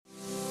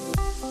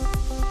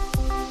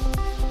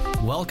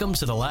Welcome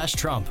to The Last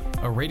Trump,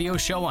 a radio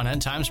show on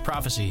end times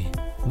prophecy.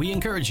 We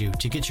encourage you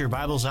to get your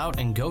Bibles out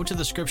and go to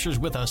the scriptures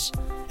with us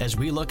as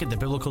we look at the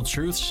biblical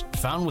truths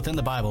found within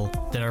the Bible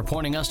that are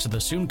pointing us to the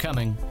soon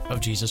coming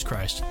of Jesus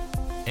Christ.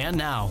 And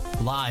now,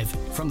 live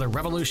from the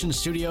Revolution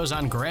Studios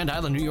on Grand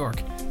Island, New York,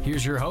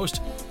 here's your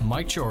host,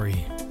 Mike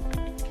Chory.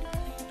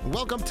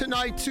 Welcome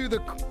tonight to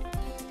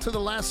the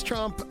Last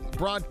Trump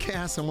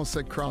broadcast. I almost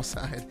said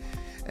cross-eyed.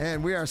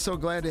 And we are so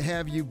glad to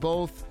have you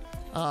both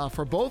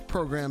for both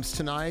programs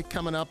tonight.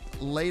 Coming up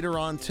later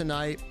on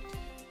tonight,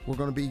 we're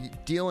going to be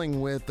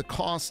dealing with the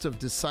cost of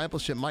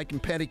discipleship. Mike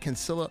and Patty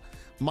Kinsella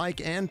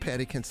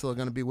are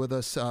going to be with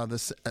us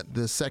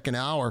the second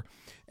hour,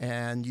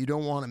 and you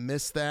don't want to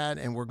miss that.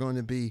 And we're going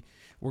to be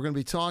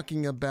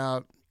talking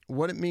about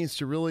what it means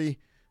to really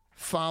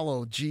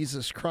follow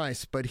Jesus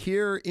Christ. But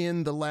here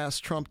in the Last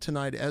Trump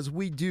tonight, as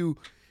we do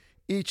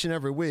each and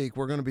every week,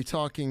 we're going to be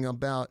talking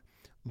about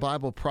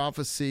Bible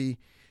prophecy.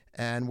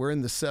 And we're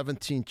in the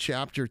 17th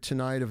chapter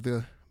tonight of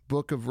the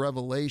book of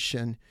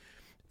Revelation.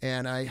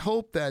 And I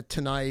hope that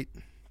tonight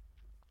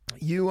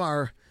you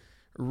are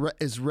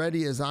as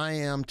ready as I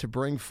am to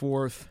bring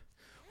forth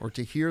or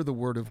to hear the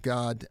word of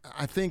God.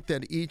 I think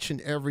that each and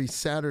every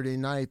Saturday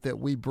night that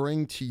we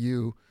bring to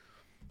you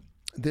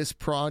this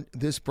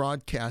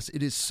broadcast,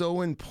 it is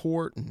so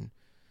important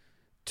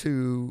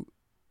to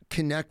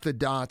connect the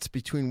dots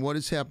between what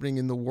is happening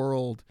in the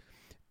world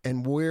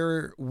and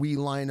where we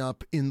line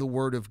up in the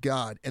Word of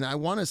God. And I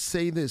want to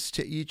say this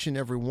to each and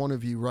every one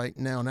of you right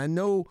now, and I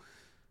know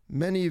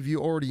many of you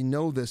already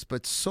know this,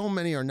 but so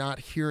many are not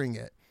hearing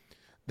it,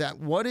 that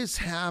what is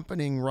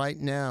happening right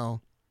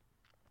now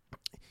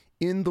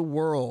in the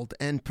world,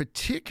 and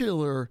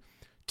particular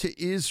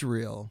to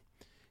Israel,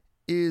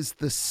 is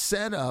the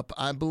setup,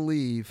 I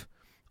believe,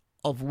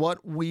 of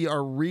what we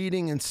are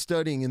reading and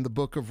studying in the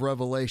book of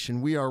Revelation.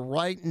 We are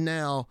right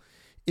now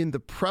in the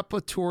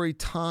preparatory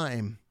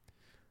time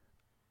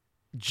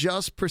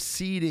just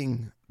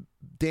preceding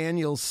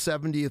Daniel's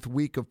 70th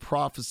week of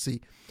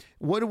prophecy.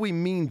 What do we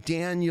mean,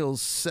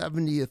 Daniel's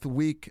 70th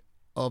week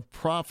of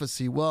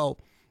prophecy? Well,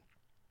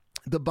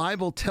 the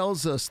Bible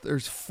tells us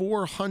there's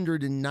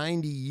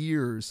 490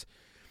 years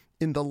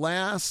in the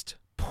last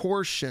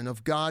portion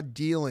of God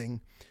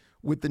dealing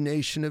with the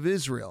nation of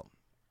Israel.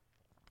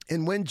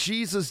 And when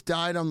Jesus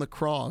died on the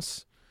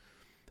cross,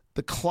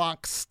 the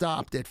clock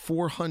stopped at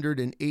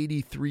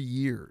 483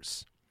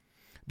 years.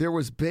 There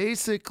was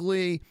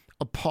basically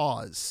a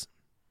pause.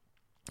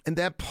 And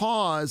that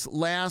pause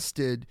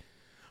lasted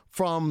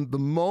from the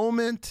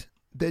moment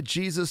that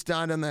Jesus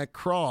died on that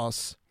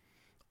cross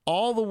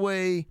all the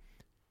way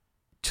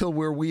till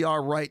where we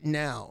are right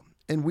now.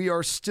 And we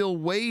are still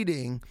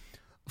waiting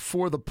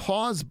for the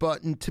pause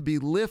button to be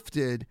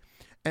lifted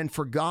and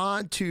for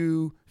God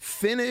to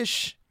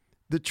finish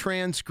the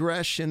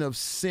transgression of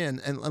sin.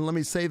 And let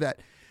me say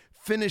that,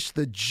 finish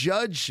the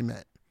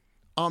judgment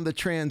on the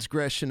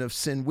transgression of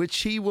sin, which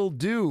he will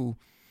do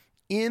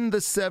in the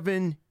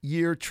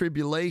 7-year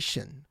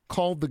tribulation,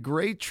 called the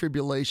Great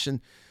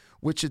Tribulation,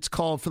 which it's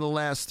called for the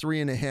last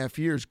 3.5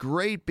 years.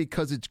 Great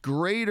because it's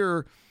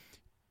greater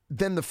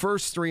than the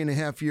first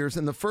 3.5 years,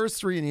 and the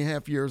first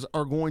 3.5 years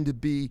are going to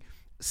be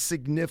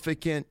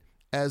significant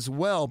as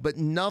well, but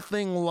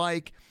nothing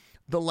like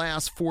the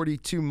last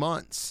 42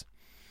 months.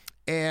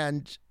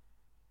 And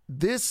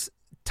this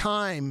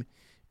time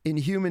in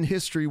human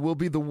history will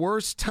be the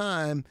worst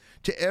time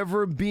to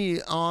ever be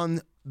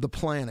on the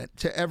planet,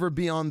 to ever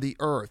be on the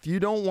earth. You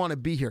don't want to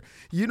be here.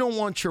 You don't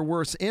want your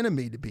worst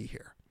enemy to be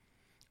here.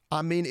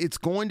 I mean, it's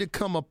going to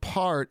come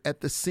apart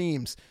at the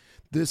seams,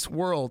 this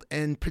world,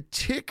 and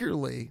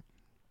particularly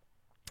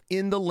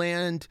in the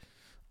land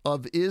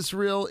of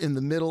Israel, in the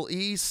Middle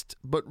East,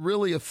 but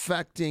really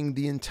affecting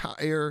the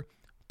entire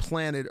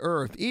planet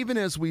Earth, even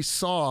as we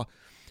saw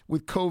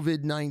with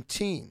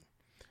COVID-19.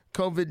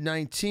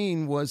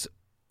 COVID-19 was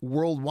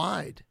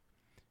worldwide.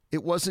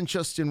 It wasn't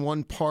just in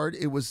one part,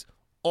 it was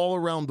all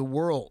around the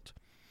world.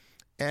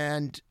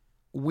 And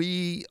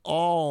we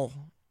all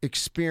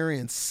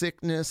experienced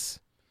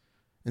sickness,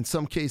 in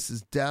some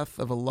cases death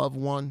of a loved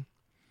one.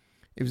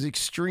 It was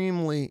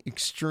extremely,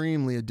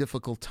 extremely a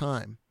difficult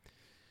time.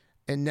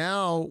 And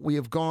now we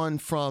have gone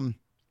from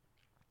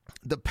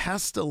the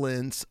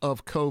pestilence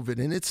of COVID,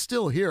 and it's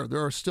still here.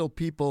 There are still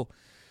people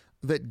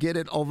that get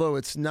it, although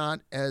it's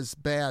not as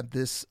bad,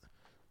 this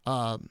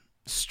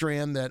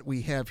strand that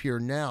we have here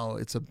now.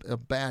 It's a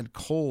bad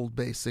cold,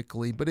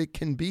 basically, but it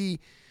can be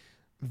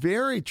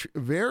very,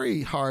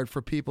 very hard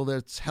for people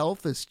that's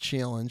health is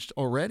challenged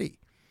already.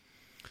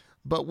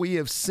 But we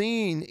have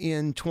seen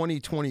in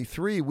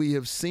 2023, we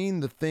have seen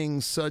the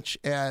things such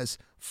as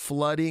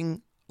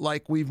flooding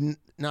like we've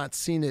not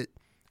seen it.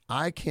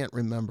 I can't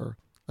remember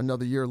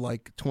another year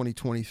like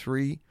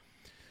 2023.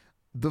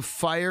 The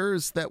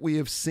fires that we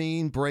have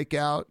seen break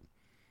out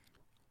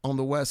on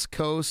the West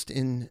Coast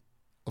in,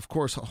 of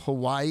course,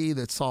 Hawaii,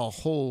 that saw a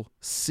whole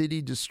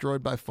city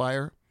destroyed by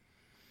fire.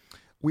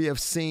 We have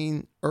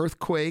seen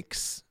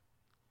earthquakes.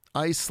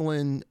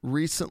 Iceland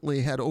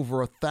recently had over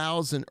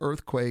 1,000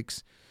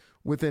 earthquakes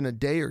within a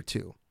day or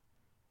two.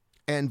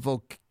 and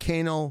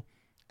volcano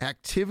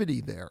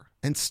activity there,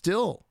 and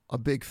still a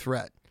big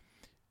threat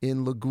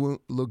in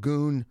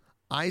Lagoon,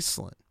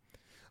 Iceland.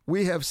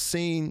 We have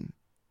seen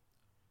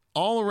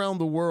all around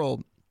the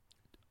world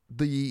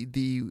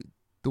the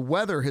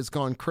weather has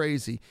gone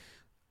crazy.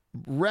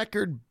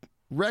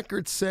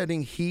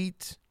 Record-setting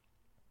heat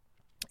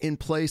in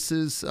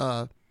places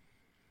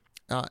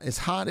as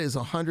hot as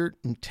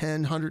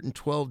 110,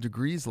 112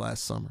 degrees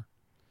last summer.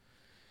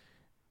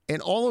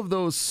 And all of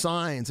those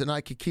signs, and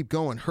I could keep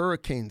going,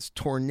 hurricanes,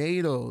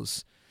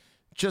 tornadoes,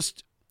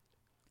 just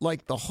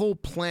like the whole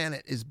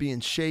planet is being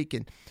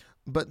shaken.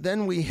 But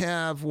then we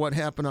have what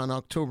happened on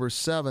October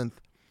 7th,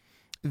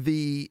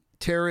 the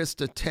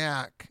terrorist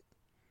attack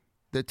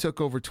that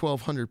took over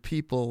 1,200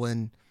 people.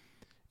 And,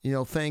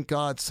 thank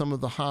God some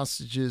of the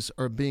hostages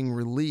are being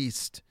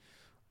released.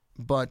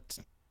 But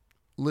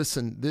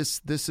listen, this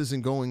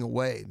isn't going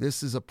away.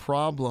 This is a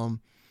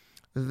problem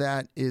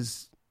that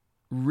is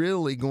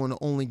really going to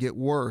only get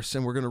worse,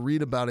 and we're going to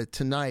read about it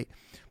tonight.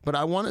 But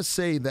I want to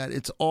say that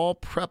it's all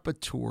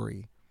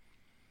preparatory,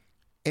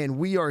 and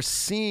we are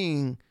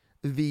seeing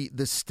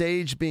the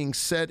stage being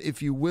set,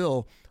 if you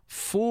will,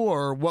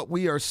 for what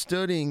we are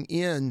studying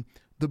in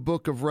the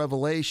book of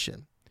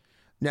Revelation.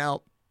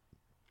 Now,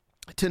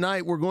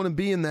 tonight we're going to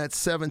be in that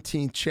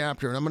 17th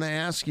chapter, and I'm going to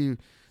ask you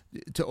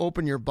to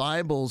open your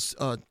Bibles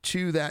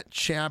to that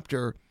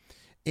chapter,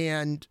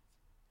 and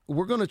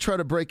we're going to try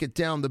to break it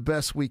down the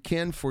best we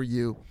can for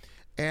you.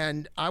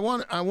 And I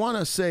want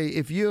to say,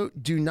 if you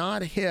do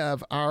not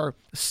have our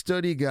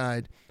study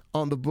guide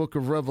on the book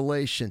of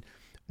Revelation,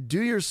 do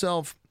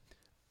yourself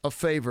a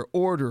favor,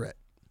 order it.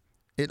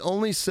 It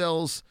only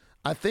sells,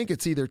 I think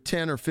it's either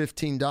 $10 or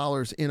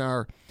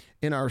 $15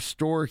 in our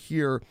store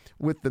here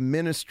with the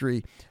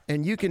ministry,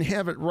 and you can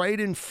have it right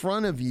in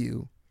front of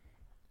you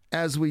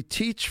as we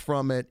teach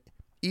from it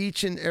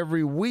each and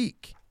every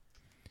week.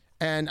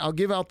 And I'll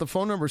give out the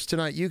phone numbers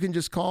tonight. You can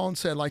just call and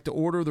say, I'd like to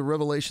order the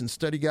Revelation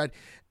Study Guide.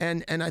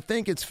 And I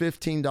think it's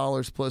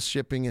 $15 plus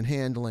shipping and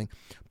handling.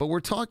 But we're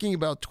talking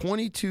about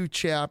 22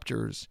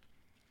 chapters,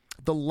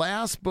 the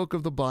last book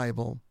of the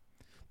Bible,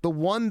 the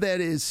one that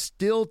is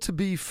still to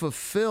be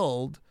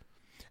fulfilled.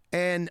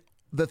 And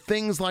the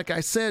things, like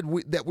I said,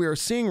 that we are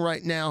seeing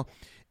right now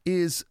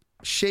is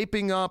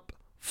shaping up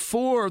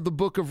for the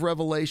book of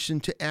Revelation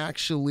to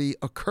actually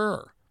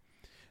occur.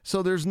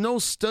 So there's no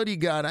study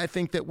guide, I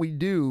think, that we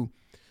do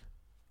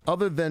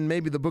other than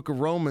maybe the book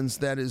of Romans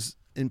that is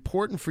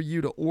important for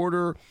you to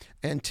order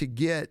and to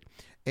get.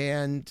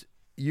 And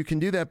you can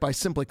do that by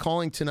simply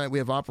calling tonight. We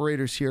have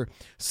operators here,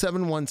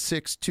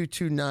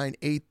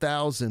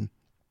 716-229-8000,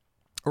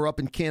 or up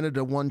in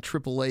Canada,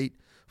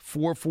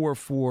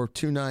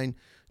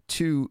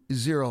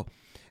 1-888-444-2920.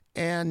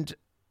 And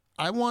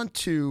I want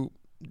to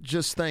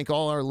just thank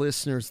all our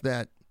listeners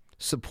that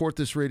support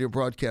this radio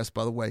broadcast,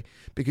 by the way,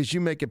 because you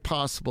make it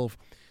possible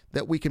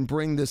that we can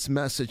bring this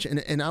message.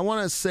 And I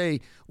want to say,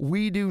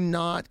 we do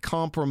not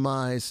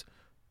compromise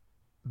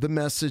the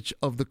message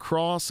of the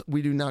cross.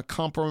 We do not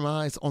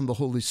compromise on the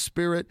Holy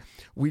Spirit.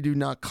 We do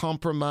not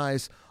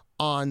compromise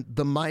on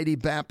the mighty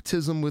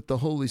baptism with the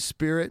Holy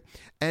Spirit.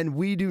 And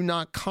we do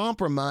not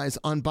compromise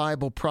on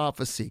Bible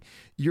prophecy.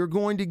 You're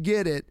going to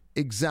get it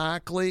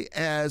exactly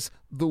as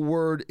the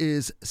Word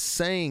is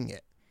saying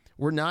it.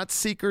 We're not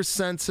seeker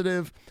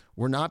sensitive.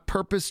 We're not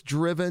purpose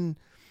driven.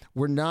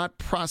 We're not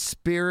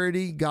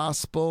prosperity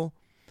gospel.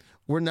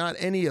 We're not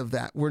any of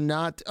that. We're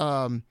not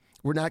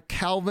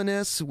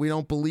Calvinists. We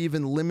don't believe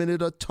in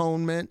limited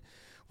atonement.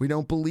 We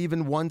don't believe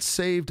in once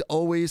saved,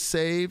 always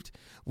saved.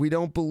 We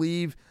don't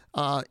believe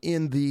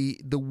in the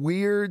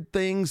weird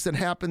things that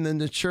happen in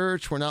the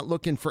church. We're not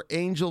looking for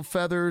angel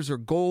feathers or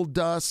gold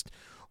dust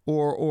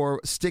or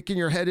sticking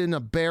your head in a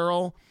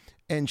barrel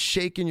and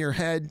shaking your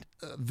head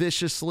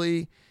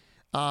viciously.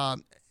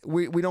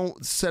 We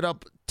don't set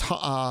up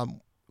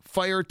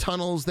fire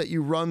tunnels that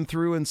you run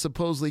through and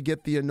supposedly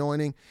get the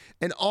anointing.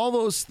 And all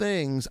those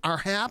things are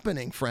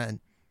happening, friend,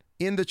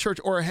 in the church,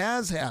 or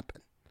has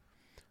happened.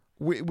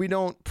 We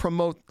don't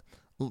promote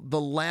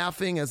the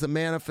laughing as a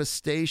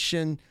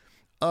manifestation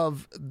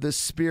of the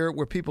Spirit,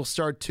 where people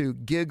start to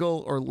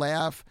giggle or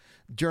laugh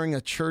during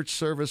a church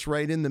service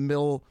right in the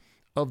middle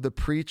of the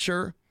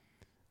preacher.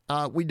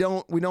 We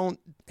don't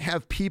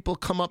have people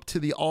come up to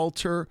the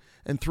altar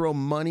and throw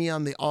money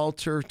on the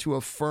altar to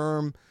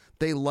affirm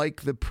they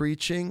like the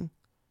preaching.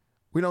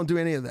 We don't do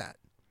any of that.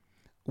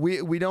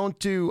 We don't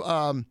do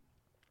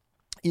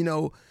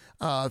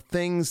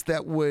things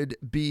that would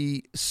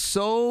be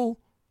so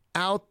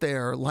out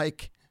there,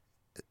 like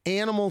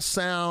animal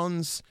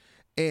sounds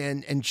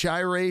and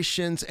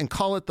gyrations, and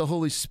call it the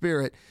Holy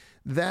Spirit.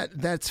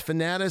 That's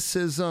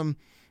fanaticism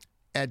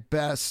at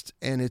best,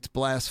 and it's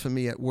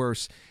blasphemy at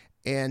worst.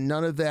 And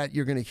none of that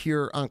you're going to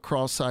hear on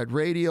Cross-Eyed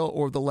Radio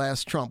or The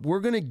Last Trump. We're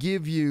going to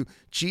give you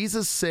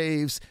Jesus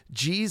saves,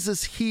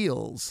 Jesus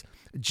heals,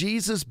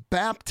 Jesus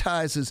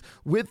baptizes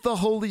with the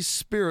Holy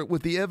Spirit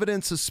with the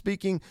evidence of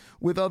speaking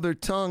with other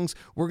tongues.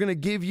 We're going to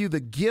give you the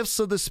gifts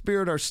of the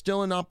Spirit are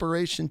still in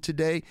operation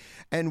today.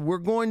 And we're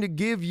going to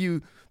give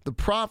you the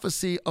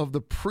prophecy of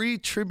the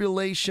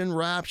pre-tribulation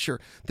rapture,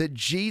 that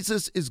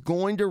Jesus is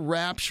going to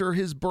rapture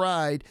his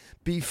bride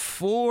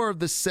before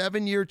the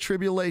 7-year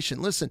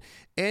tribulation. Listen,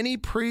 any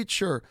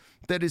preacher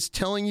that is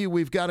telling you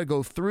we've got to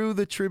go through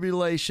the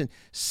tribulation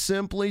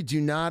simply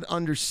do not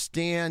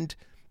understand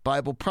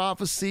Bible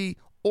prophecy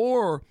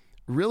or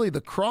really the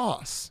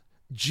cross.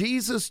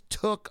 Jesus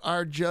took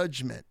our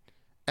judgment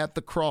at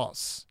the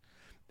cross.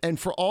 And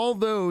for all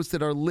those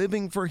that are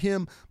living for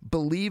him,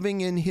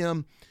 believing in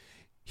him,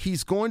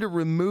 he's going to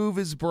remove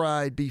his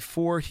bride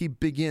before he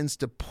begins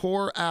to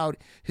pour out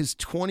his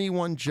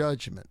 21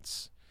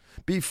 judgments,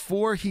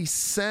 before he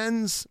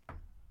sends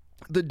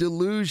the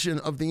delusion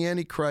of the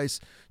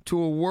Antichrist to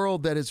a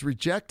world that has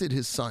rejected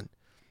his son.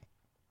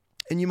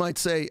 And you might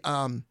say,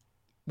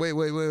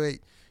 wait.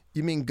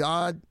 You mean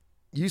God?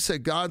 You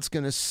said God's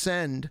going to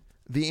send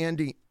the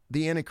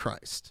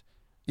Antichrist.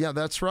 Yeah,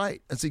 that's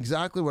right. That's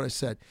exactly what I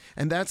said.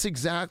 And that's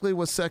exactly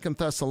what 2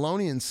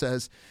 Thessalonians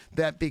says,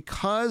 that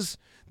because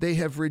they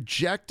have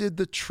rejected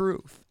the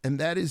truth, and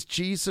that is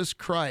Jesus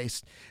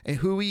Christ and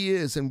who he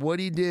is and what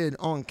he did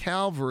on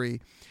Calvary,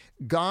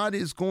 God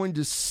is going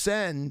to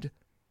send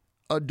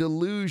a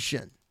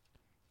delusion,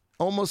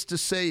 almost to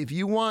say, if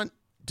you want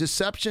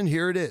deception,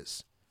 here it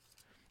is.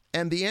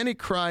 And the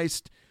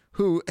Antichrist,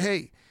 who,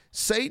 hey,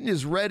 Satan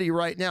is ready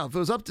right now. If it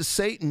was up to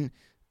Satan,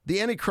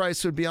 the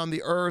Antichrist would be on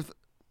the earth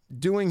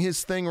doing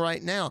his thing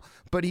right now,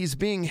 but he's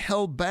being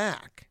held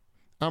back.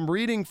 I'm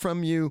reading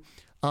from you,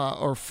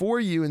 or for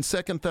you, in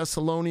 2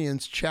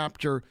 Thessalonians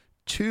chapter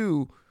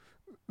 2,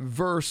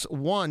 verse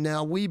 1.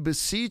 Now we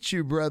beseech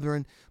you,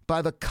 brethren,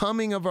 by the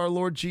coming of our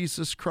Lord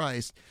Jesus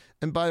Christ,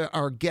 and by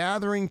our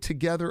gathering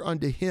together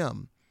unto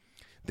him,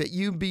 that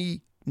you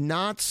be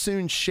not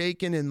soon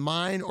shaken in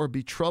mind or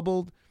be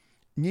troubled,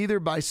 neither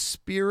by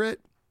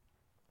spirit,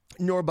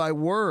 nor by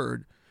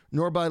word,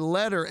 nor by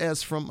letter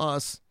as from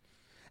us,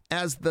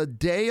 as the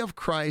day of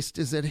Christ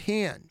is at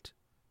hand.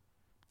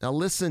 Now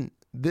listen,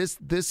 this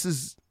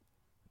is,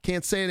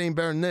 can't say it ain't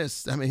better than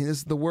this. I mean, this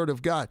is the word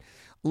of God.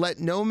 Let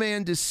no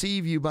man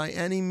deceive you by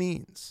any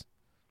means,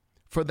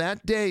 for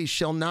that day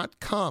shall not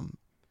come,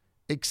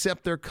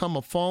 except there come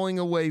a falling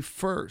away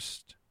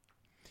first,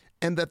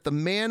 and that the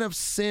man of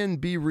sin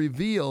be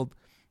revealed,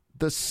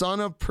 the son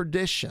of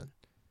perdition.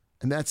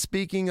 And that's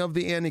speaking of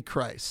the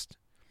Antichrist,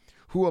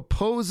 who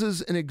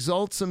opposes and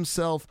exalts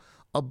himself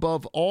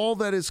above all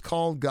that is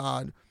called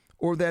God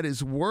or that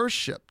is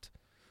worshipped,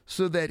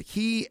 so that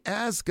he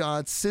as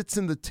God sits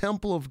in the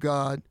temple of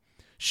God,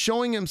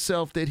 showing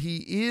himself that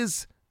he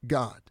is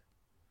God.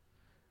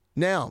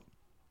 Now,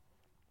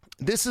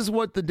 this is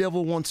what the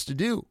devil wants to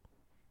do.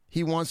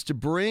 He wants to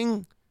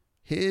bring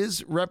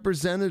his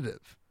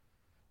representative,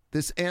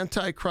 this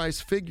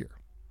Antichrist figure,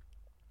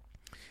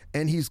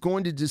 and he's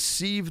going to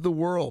deceive the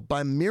world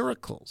by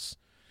miracles.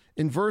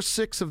 In verse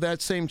 6 of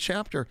that same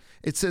chapter,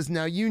 it says,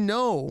 now you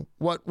know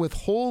what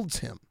withholds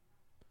him,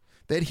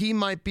 that he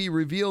might be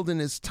revealed in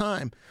his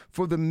time.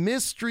 For the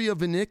mystery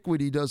of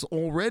iniquity does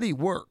already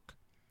work.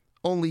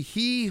 Only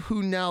he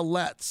who now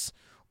lets,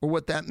 or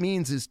what that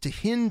means is to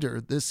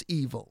hinder this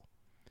evil,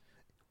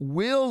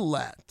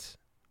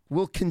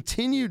 will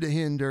continue to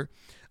hinder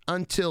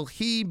until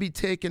he be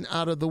taken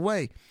out of the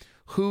way.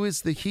 Who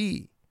is the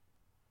he?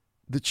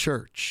 The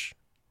church.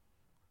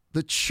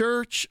 The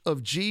church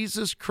of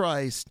Jesus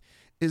Christ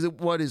is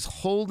what is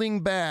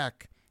holding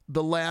back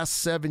the last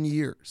 7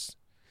 years.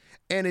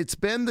 And it's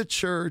been the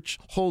church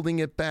holding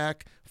it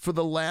back for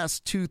the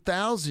last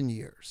 2,000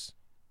 years.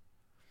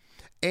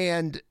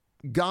 And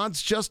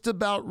God's just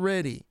about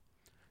ready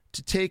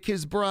to take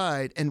his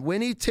bride. And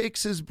when he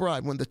takes his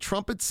bride, when the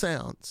trumpet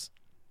sounds,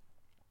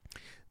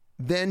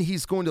 then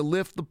he's going to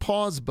lift the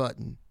pause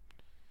button.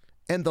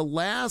 And the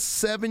last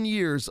 7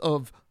 years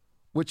of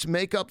which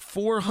make up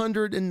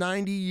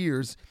 490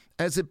 years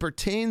as it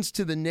pertains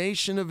to the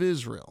nation of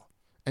Israel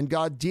and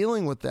God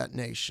dealing with that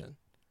nation,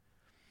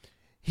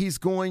 he's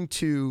going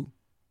to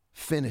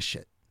finish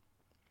it.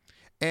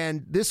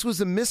 And this was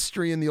a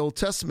mystery in the Old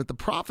Testament. The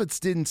prophets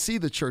didn't see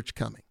the church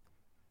coming.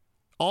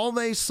 All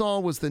they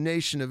saw was the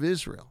nation of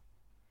Israel.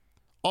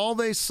 All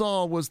they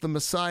saw was the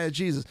Messiah,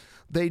 Jesus.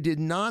 They did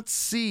not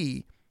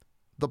see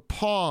the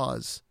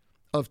pause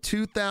of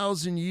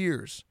 2,000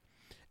 years.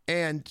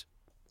 And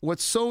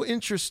what's so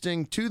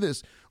interesting to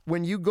this,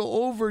 when you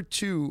go over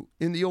to,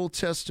 in the Old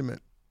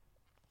Testament,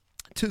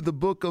 to the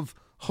book of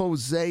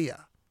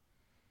Hosea.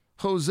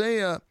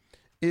 Hosea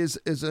is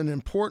an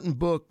important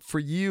book for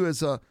you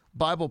as a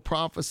Bible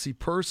prophecy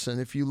person,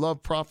 if you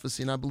love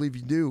prophecy, and I believe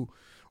you do,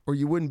 or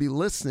you wouldn't be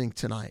listening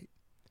tonight.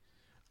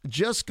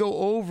 Just go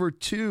over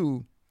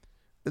to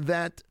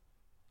that,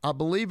 I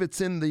believe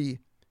it's in the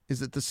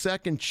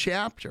second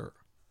chapter,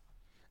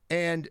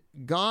 and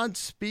God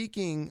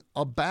speaking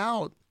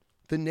about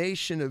the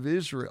nation of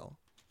Israel.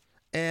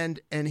 And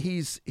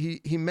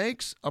he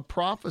makes a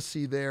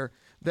prophecy there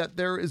that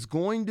there is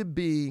going to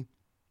be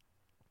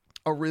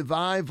a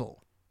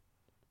revival.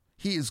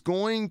 He is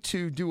going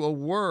to do a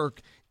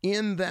work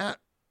in that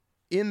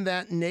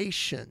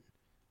nation.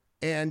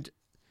 And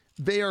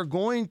they are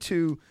going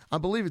to, I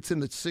believe it's in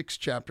the 6th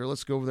chapter.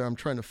 Let's go over there. I'm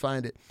trying to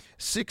find it.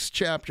 6th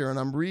chapter, and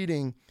I'm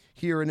reading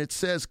here, and it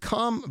says,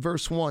 come,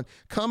 verse 1,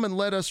 come and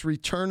let us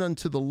return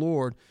unto the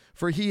Lord,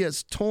 for he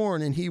has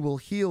torn and he will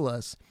heal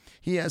us.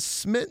 He has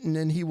smitten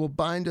and he will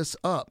bind us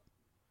up.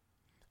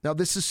 Now,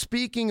 this is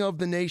speaking of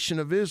the nation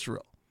of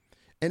Israel,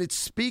 and it's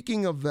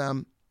speaking of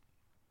them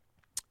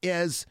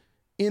as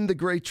in the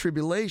Great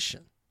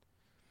Tribulation.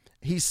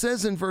 He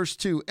says in verse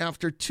 2,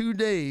 after 2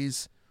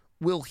 days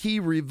will he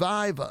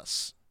revive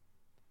us.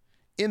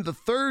 In the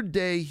 3rd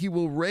day he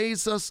will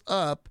raise us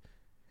up,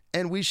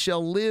 and we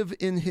shall live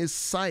in his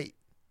sight.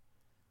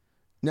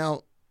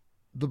 Now,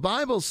 the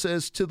Bible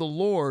says to the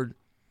Lord,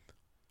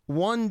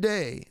 one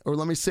day, or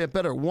let me say it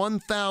better,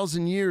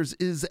 1,000 years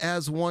is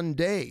as one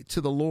day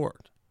to the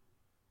Lord.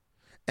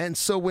 And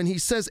so when he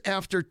says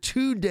after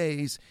 2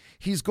 days,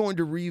 he's going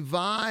to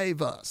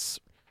revive us.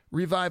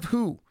 Revive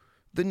who?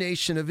 The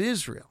nation of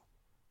Israel.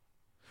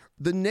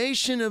 The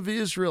nation of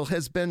Israel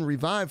has been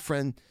revived,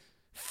 friend,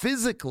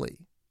 physically.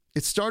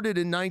 It started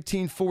in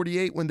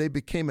 1948 when they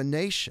became a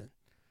nation.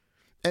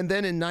 And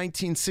then in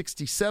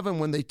 1967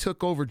 when they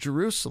took over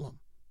Jerusalem.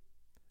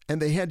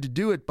 And they had to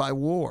do it by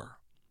war.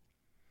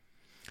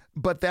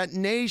 But that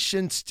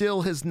nation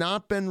still has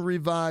not been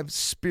revived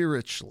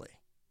spiritually.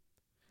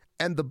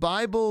 And the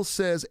Bible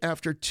says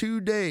after 2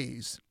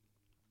 days,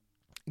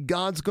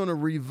 God's going to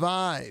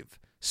revive,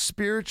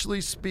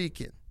 spiritually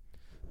speaking,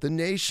 the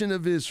nation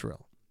of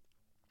Israel.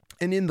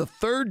 And in the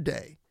 3rd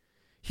day,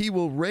 he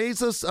will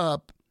raise us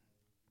up,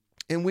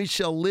 and we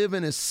shall live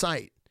in his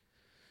sight.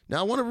 Now,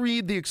 I want to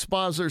read the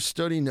expositor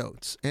study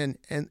notes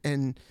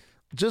and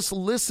just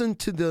listen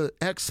to the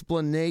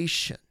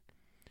explanation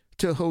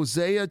to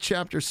Hosea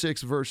chapter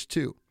 6, verse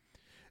 2.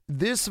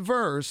 This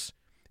verse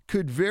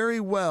could very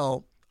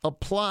well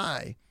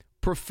apply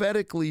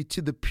prophetically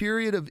to the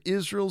period of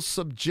Israel's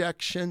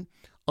subjection,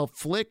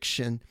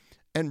 affliction,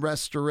 and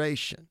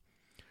restoration.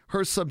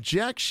 Her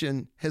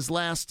subjection has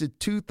lasted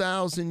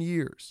 2,000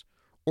 years,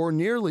 or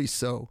nearly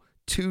so,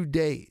 2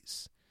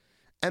 days.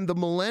 And the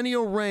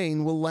millennial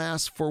reign will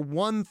last for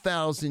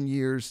 1,000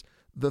 years,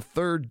 the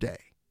 3rd day.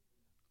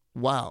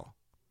 Wow.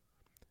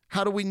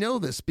 How do we know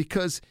this?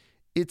 Because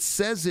it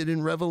says it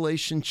in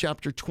Revelation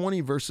chapter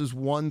 20, verses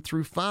 1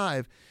 through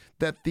 5,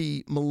 that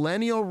the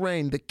millennial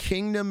reign, the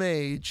kingdom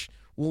age,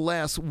 will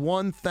last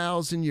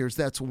 1,000 years.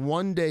 That's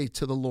 1 day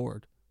to the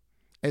Lord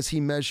as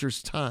he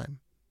measures time.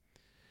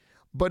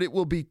 But it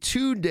will be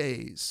 2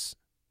 days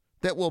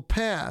that will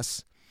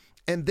pass,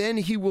 and then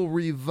he will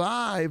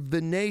revive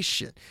the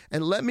nation.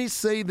 And let me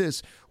say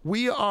this,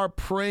 we are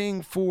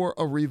praying for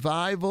a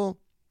revival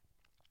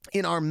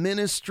in our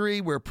ministry.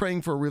 We're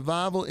praying for a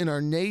revival in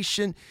our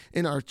nation,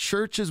 in our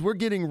churches. We're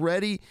getting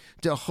ready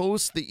to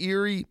host the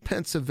Erie,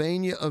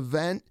 Pennsylvania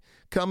event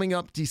coming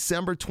up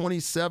December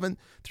 27th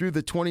through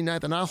the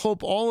 29th. And I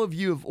hope all of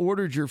you have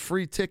ordered your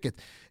free ticket.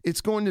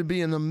 It's going to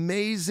be an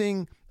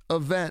amazing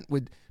event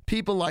with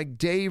people like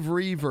Dave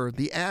Reaver,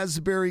 the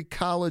Asbury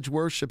College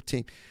worship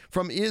team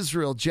from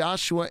Israel,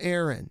 Joshua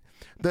Aaron,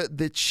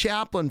 the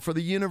chaplain for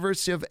the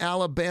University of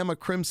Alabama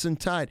Crimson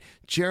Tide,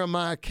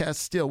 Jeremiah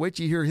Castile. Wait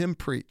till you hear him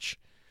preach.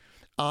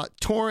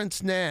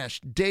 Torrance Nash,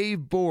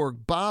 Dave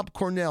Borg, Bob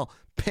Cornell,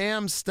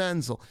 Pam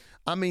Stenzel.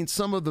 I mean,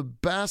 some of the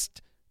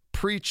best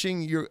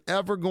preaching you're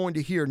ever going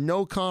to hear,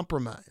 no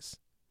compromise.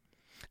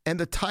 And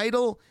the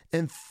title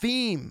and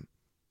theme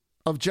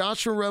of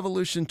Joshua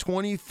Revolution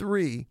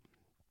 23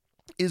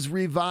 is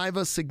Revive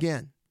Us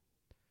Again,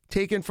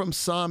 taken from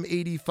Psalm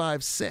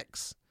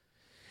 85:6.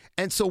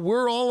 And so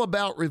we're all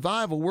about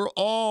revival. We're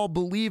all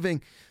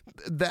believing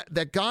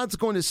that God's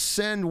going to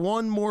send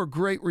one more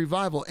great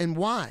revival. And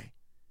why?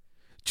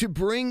 To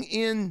bring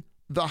in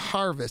the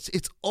harvest.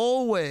 It's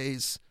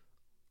always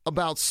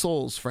about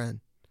souls, friend.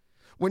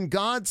 When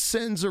God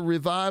sends a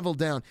revival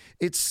down,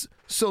 it's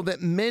so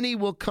that many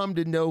will come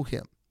to know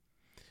him.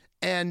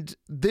 And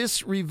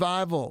this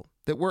revival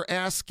that we're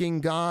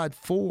asking God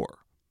for,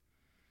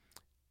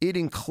 it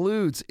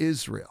includes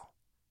Israel.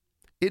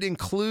 It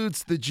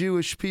includes the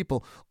Jewish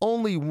people.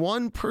 Only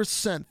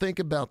 1%, think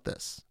about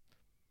this,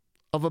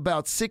 of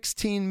about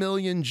 16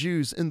 million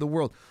Jews in the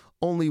world,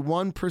 only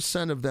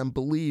 1% of them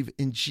believe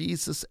in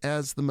Jesus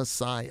as the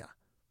Messiah.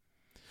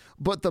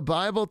 But the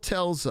Bible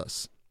tells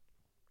us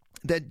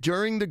that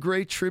during the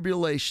Great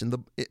Tribulation,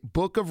 the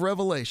book of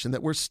Revelation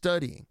that we're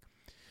studying,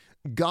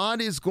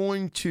 God is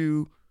going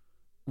to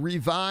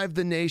revive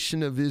the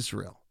nation of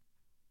Israel.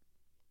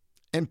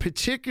 And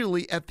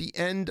particularly at the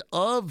end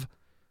of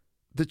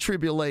the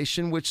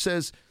tribulation, which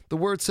says, the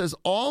word says,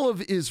 all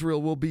of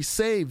Israel will be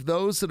saved,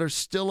 those that are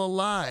still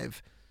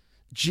alive.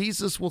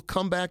 Jesus will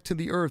come back to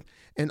the earth,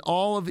 and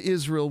all of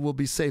Israel will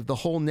be saved, the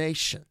whole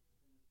nation.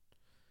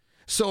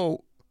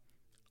 So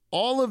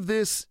all of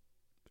this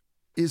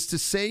is to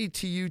say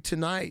to you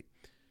tonight,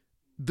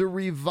 the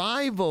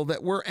revival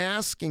that we're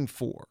asking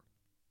for,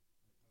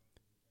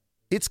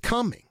 it's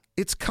coming.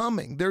 It's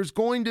coming. There's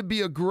going to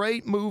be a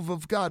great move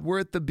of God. We're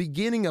at the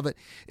beginning of it.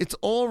 It's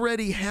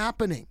already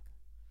happening.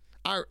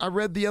 I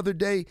read the other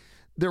day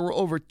there were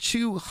over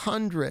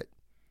 200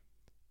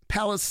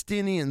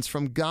 Palestinians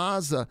from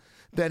Gaza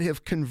that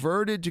have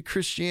converted to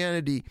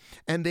Christianity,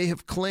 and they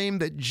have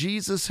claimed that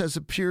Jesus has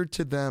appeared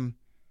to them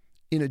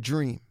in a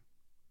dream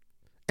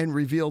and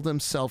revealed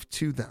himself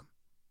to them.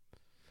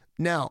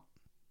 Now,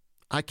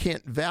 I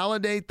can't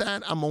validate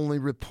that. I'm only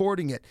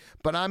reporting it.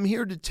 But I'm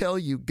here to tell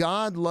you,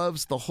 God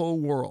loves the whole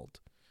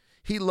world.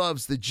 He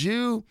loves the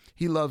Jew.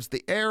 He loves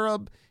the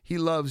Arab. He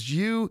loves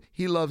you.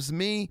 He loves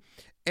me.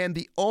 And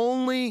the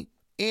only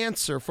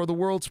answer for the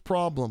world's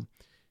problem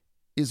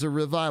is a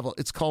revival.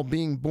 It's called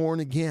being born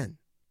again.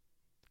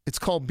 It's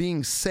called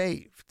being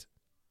saved.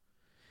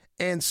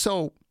 And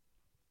so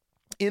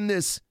in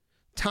this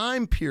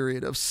time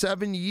period of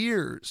 7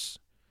 years,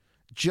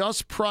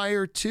 just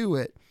prior to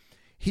it,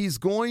 he's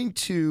going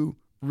to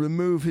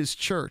remove his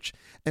church.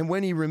 And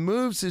when he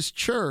removes his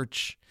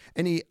church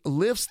and he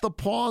lifts the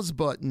pause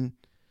button,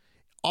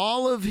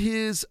 all of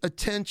his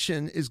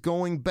attention is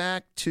going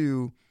back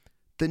to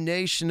the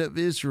nation of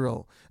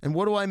Israel. And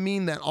what do I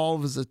mean that all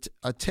of his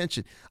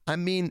attention? I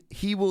mean,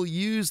 he will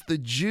use the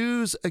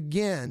Jews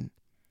again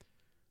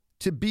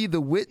to be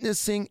the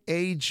witnessing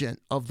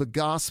agent of the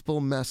gospel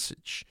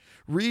message.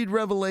 Read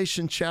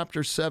Revelation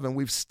chapter 7.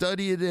 We've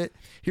studied it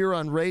here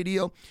on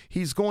radio.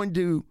 He's going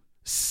to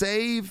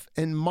save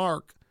and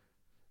mark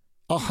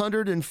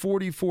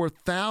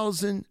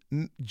 144,000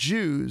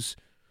 Jews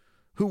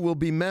who will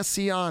be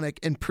messianic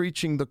and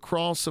preaching the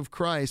cross of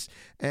Christ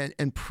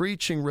and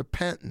preaching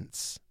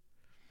repentance.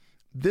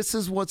 This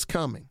is what's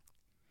coming.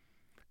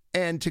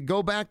 And to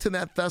go back to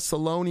that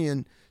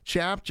Thessalonian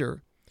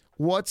chapter,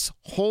 what's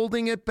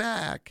holding it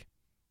back,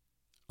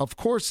 of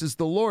course, is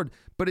the Lord,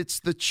 but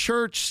it's the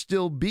church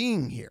still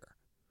being here.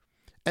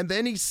 And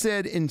then he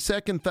said in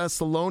 2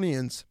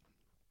 Thessalonians,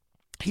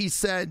 he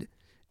said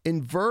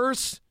in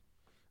verse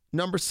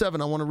number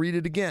 7, I want to read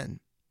it again.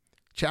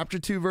 Chapter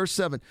 2, verse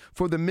 7,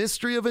 for the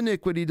mystery of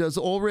iniquity does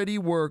already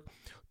work.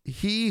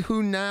 He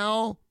who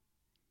now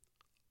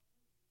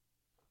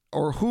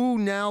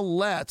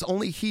lets,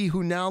 only he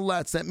who now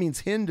lets, that means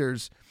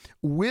hinders,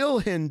 will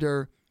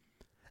hinder,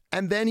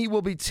 and then he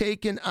will be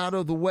taken out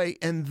of the way.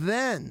 And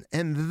then,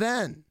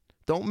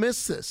 don't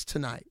miss this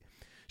tonight,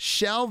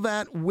 shall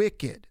that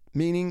wicked,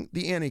 meaning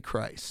the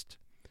Antichrist,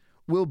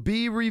 will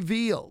be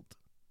revealed.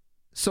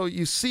 So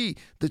you see,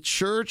 the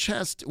church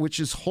which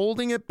is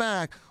holding it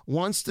back,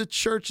 once the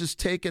church is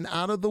taken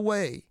out of the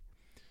way,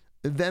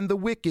 then the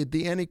wicked,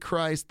 the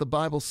Antichrist, the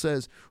Bible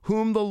says,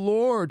 whom the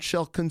Lord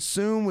shall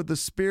consume with the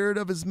spirit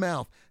of his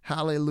mouth,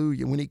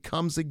 hallelujah, when he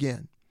comes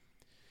again,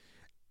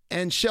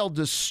 and shall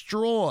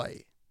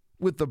destroy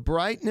with the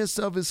brightness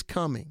of his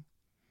coming,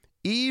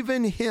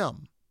 even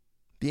him,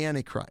 the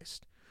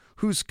Antichrist,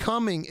 whose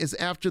coming is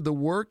after the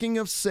working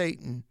of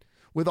Satan,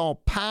 with all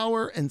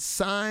power and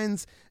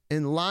signs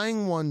and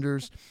lying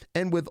wonders,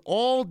 and with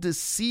all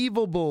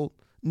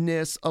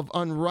deceivableness of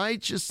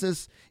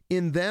unrighteousness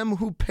in them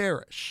who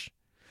perish,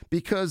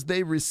 because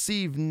they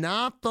receive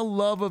not the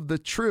love of the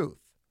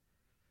truth,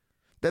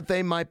 that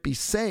they might be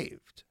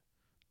saved.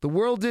 The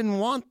world didn't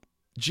want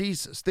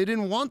Jesus. They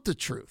didn't want the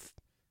truth.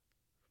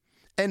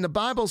 And the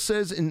Bible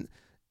says in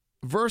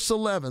verse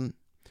 11,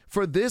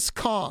 for this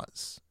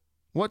cause,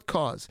 what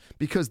cause?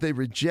 Because they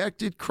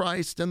rejected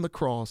Christ and the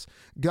cross,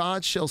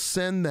 God shall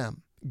send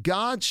them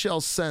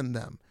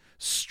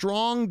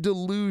strong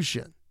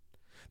delusion,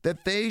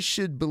 that they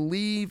should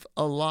believe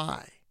a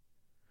lie,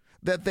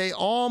 that they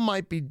all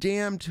might be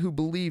damned who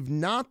believe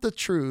not the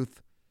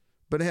truth,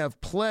 but have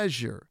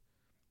pleasure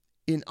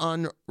in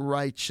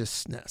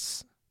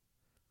unrighteousness.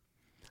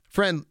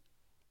 Friend,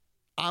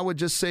 I would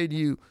just say to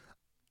you,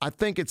 I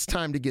think it's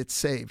time to get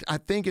saved. I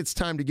think it's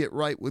time to get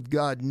right with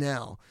God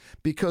now,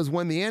 because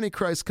when the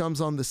Antichrist comes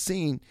on the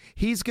scene,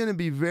 he's going to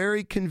be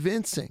very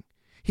convincing.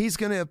 He's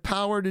going to have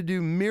power to do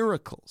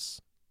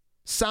miracles,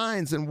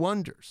 signs and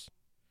wonders,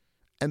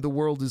 and the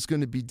world is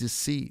going to be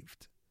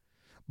deceived.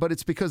 But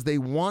it's because they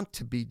want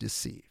to be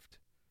deceived.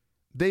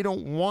 They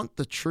don't want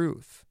the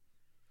truth.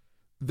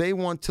 They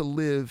want to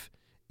live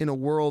in a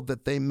world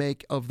that they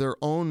make of their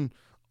own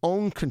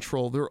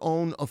control, their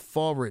own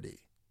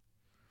authority.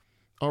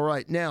 All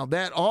right, now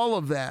all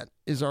of that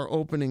is our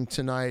opening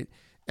tonight.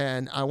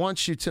 And I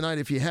want you tonight,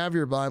 if you have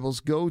your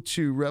Bibles, go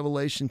to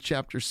Revelation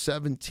chapter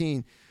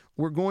 17.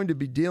 We're going to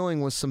be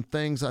dealing with some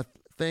things I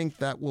think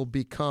that will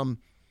become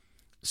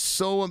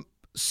so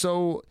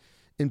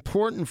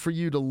important for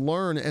you to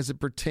learn as it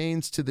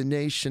pertains to the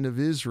nation of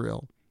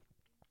Israel.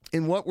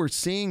 In what we're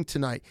seeing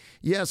tonight,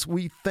 yes,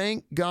 we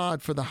thank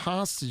God for the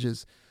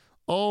hostages.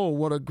 Oh,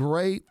 what a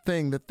great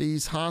thing that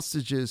these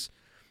hostages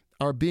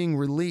are being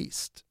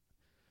released.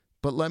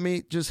 But let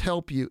me just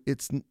help you.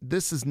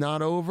 This is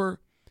not over.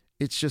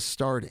 It's just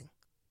starting.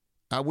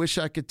 I wish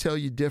I could tell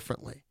you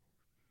differently.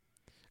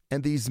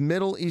 And these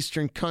Middle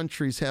Eastern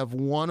countries have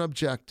one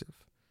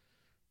objective,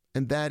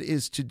 and that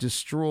is to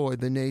destroy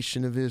the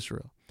nation of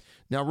Israel.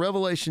 Now,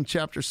 Revelation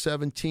chapter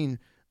 17,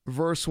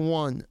 verse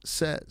 1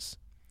 says,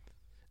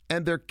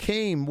 And there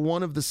came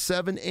one of the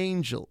 7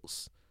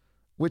 angels,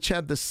 which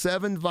had the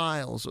 7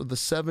 vials or the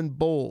 7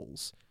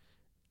 bowls,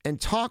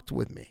 and talked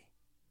with me.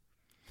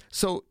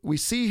 So we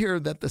see here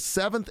that the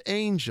 7th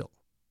angel,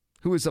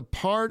 who is a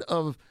part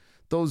of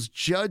those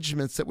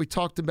judgments that we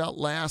talked about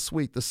last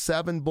week, the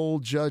 7 bowl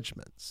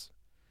judgments,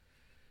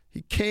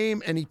 he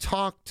came and he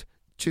talked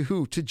to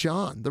who? To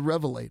John, the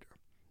Revelator.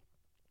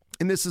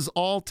 And this is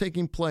all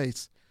taking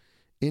place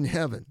in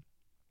heaven.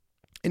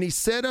 And he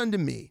said unto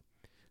me,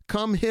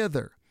 Come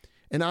hither,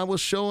 and I will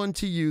show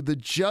unto you the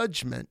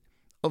judgment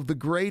of the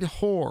great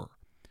whore,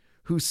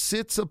 who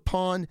sits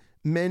upon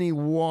many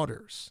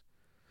waters,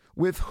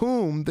 with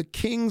whom the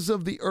kings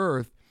of the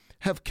earth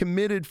have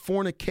committed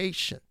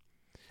fornication,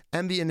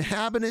 and the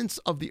inhabitants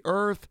of the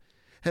earth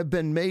have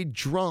been made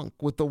drunk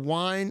with the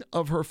wine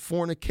of her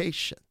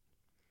fornication.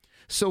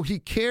 So he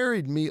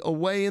carried me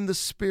away in the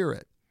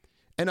spirit,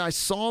 and I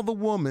saw the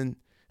woman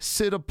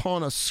sit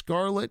upon a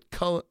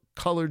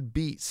scarlet-colored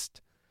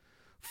beast,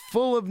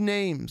 full of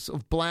names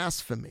of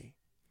blasphemy,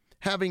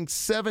 having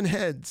 7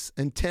 heads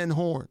and 10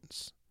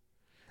 horns.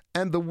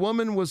 And the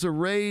woman was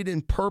arrayed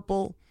in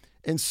purple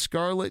and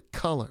scarlet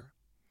color,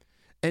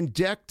 and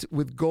decked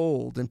with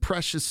gold and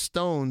precious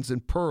stones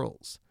and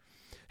pearls,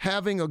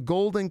 having a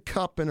golden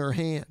cup in her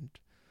hand,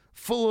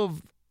 full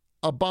of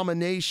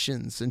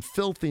abominations and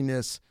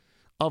filthiness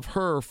of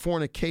her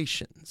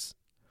fornications.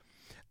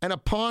 And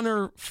upon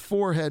her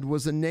forehead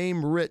was a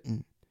name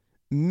written,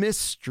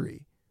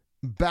 Mystery,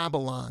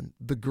 Babylon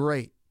the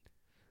Great,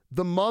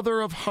 the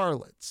mother of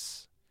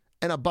harlots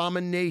and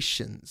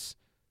abominations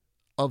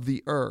of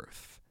the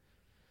earth.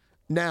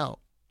 Now,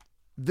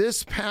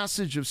 this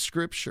passage of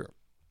Scripture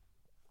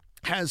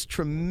has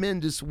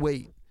tremendous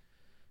weight,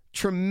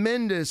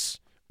 tremendous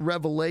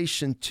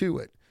revelation to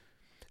it.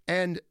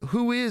 And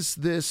who is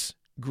this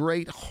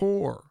great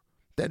whore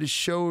that is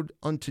showed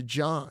unto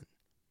John?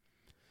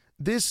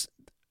 This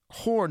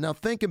whore, now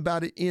think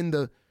about it in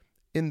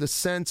the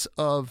sense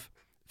of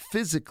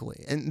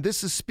physically, and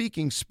this is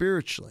speaking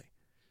spiritually.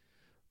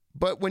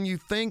 But when you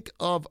think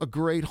of a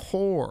great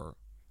whore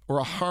or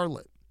a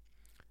harlot,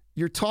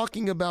 you're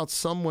talking about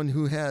someone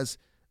who has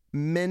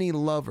many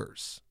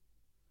lovers.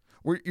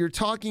 You're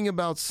talking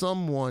about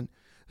someone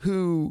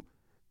who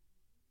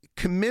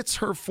commits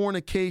her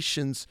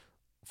fornications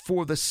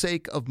for the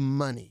sake of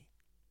money.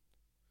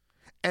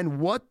 And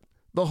what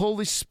the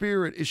Holy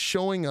Spirit is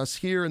showing us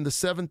here in the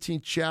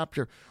 17th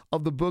chapter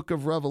of the book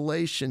of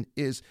Revelation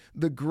is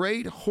the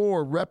great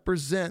whore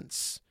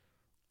represents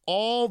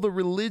all the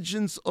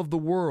religions of the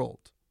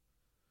world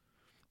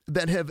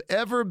that have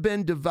ever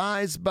been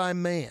devised by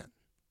man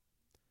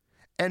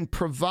and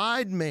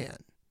provide man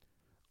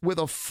with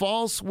a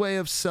false way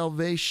of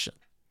salvation,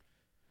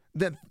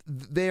 that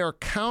they are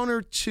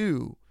counter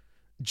to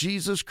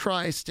Jesus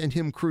Christ and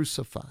Him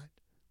crucified.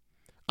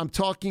 I'm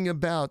talking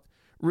about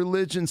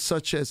religions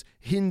such as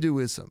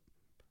Hinduism,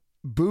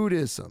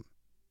 Buddhism,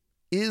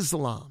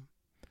 Islam.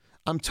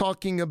 I'm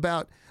talking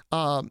about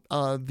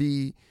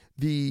the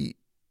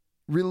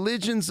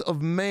religions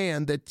of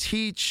man that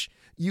teach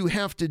you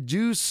have to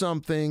do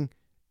something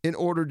in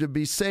order to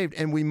be saved.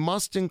 And we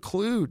must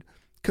include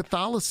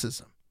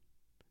Catholicism.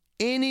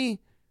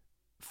 Any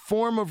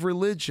form of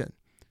religion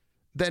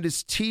that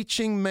is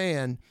teaching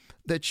man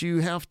that you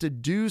have to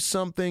do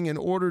something in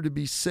order to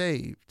be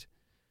saved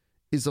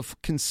is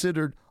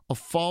considered a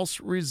false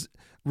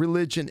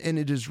religion, and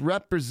it is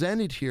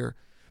represented here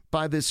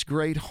by this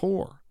great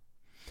whore.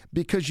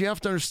 Because you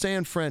have to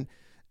understand, friend,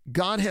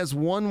 God has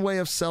one way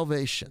of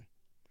salvation.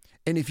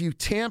 And if you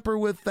tamper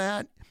with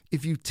that,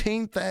 if you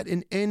taint that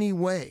in any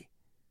way,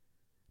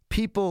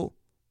 people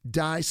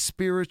die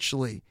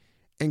spiritually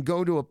and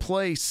go to a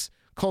place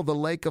called the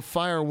lake of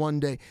fire one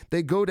day.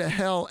 They go to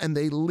hell and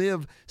they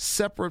live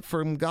separate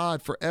from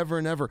God forever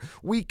and ever.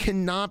 We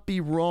cannot be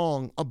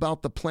wrong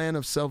about the plan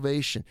of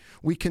salvation.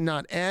 We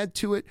cannot add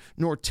to it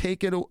nor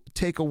take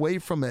away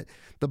from it.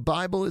 The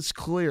Bible is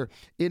clear.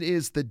 It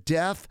is the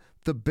death,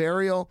 the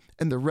burial,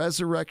 and the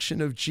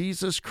resurrection of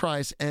Jesus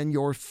Christ, and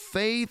your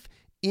faith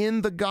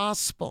in the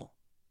gospel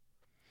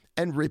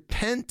and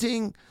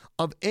repenting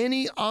of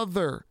any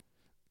other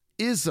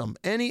ism,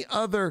 any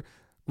other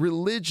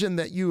religion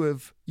that you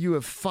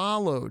have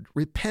followed,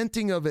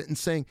 repenting of it and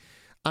saying,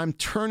 I'm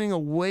turning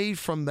away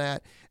from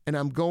that and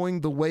I'm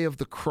going the way of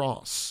the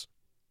cross.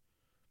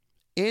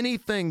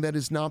 Anything that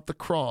is not the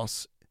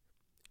cross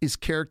is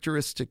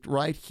characteristic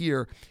right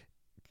here,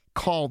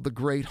 called the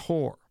great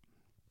whore.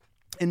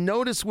 And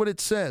notice what it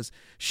says.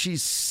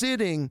 She's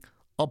sitting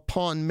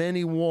upon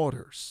many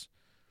waters.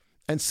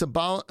 And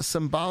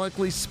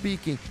symbolically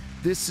speaking,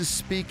 this is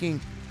speaking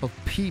of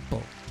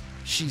people.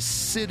 She's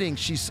sitting,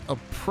 she's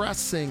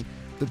oppressing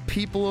the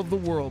people of the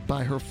world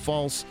by her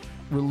false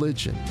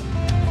religion.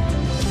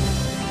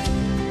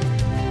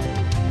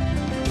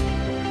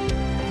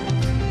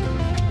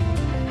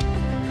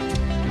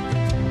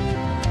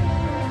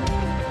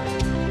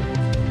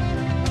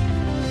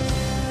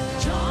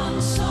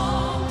 John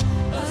saw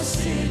a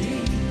city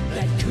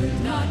that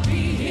could not be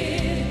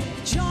hid.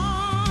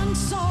 John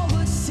saw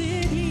a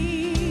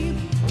city,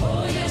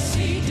 oh yes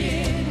he did.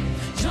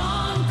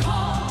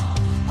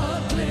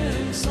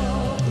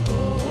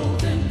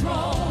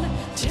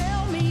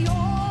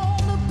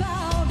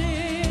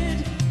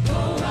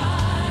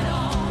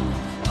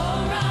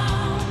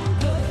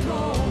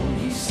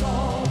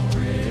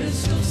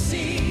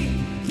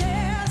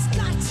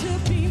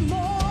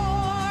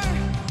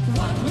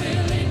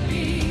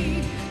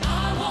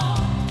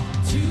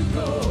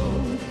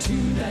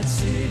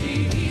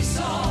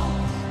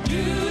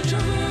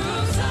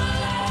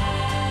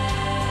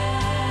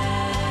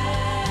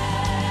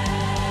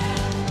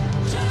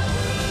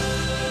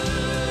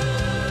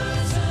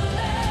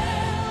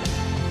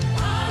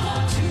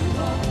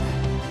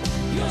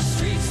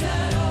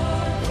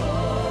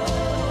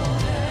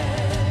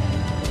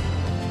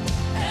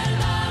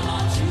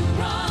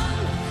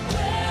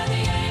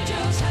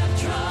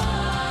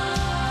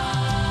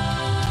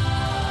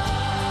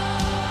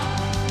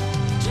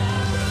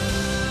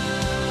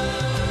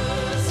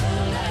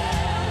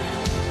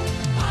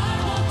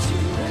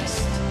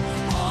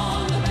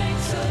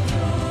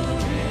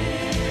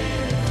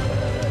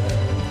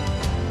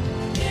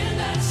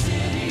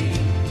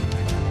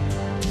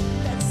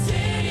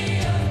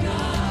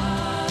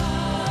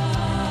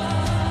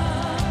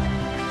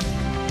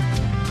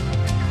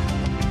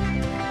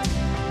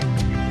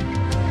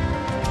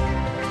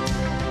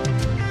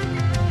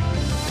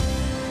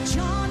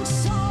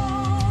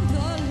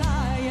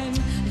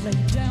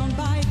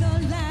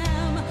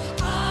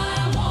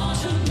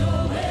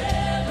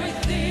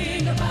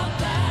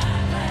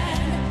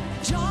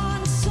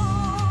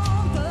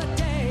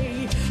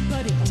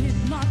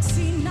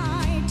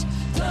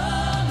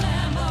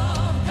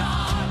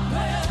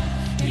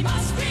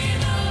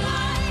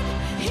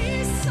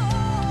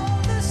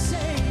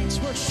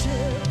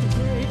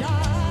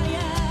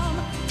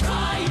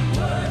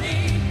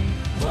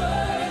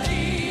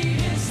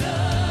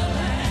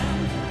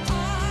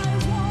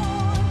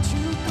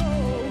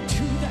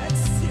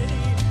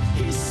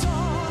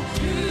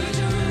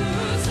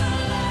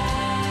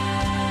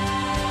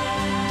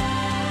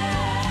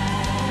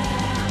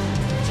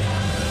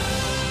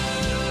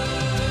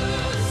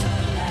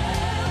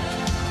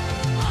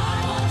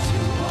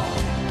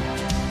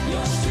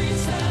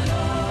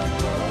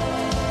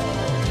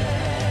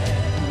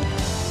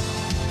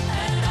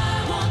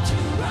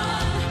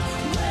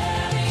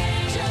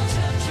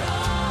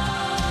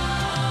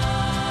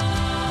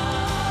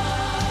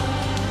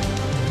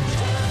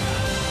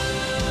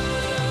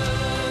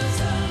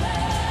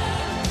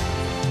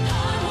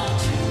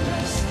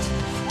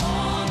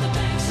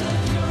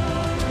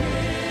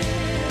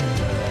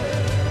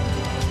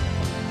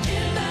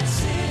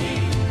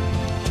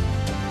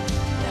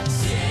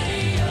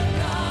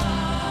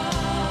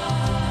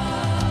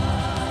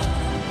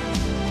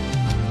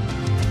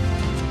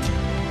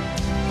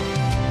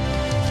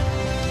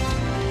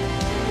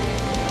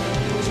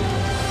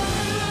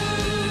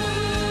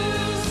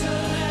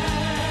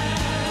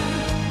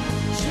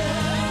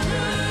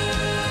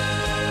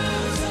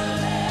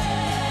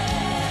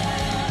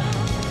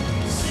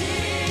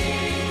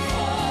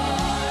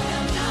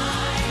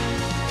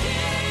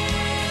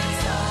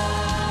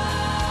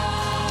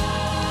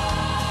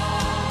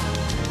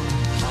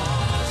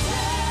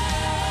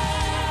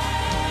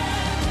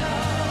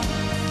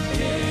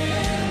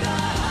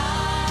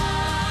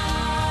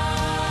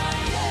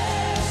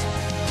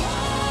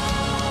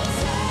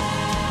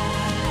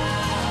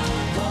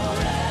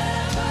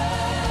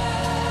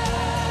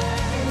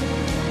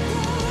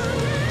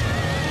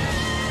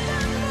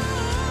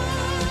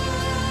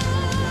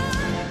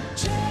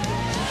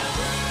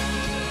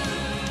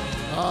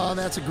 Oh,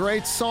 that's a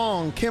great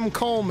song. Kim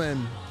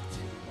Coleman.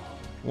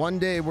 One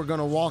day we're going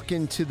to walk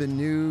into the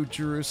New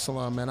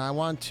Jerusalem, and I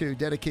want to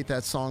dedicate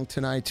that song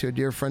tonight to a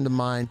dear friend of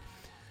mine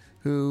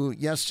who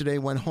yesterday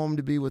went home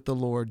to be with the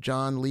Lord,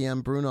 John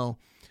Liam Bruno,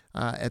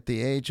 at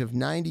the age of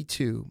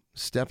 92,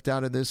 stepped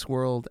out of this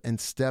world and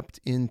stepped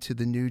into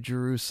the New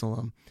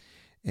Jerusalem.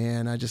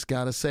 And I just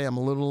got to say, I'm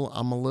a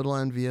little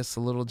envious,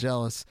 a little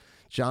jealous.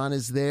 John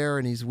is there,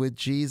 and he's with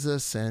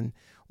Jesus, and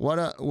what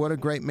a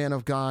great man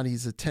of God.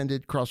 He's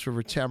attended Cross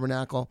River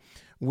Tabernacle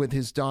with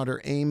his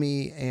daughter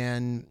Amy,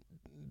 and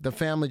the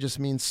family just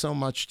means so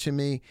much to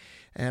me.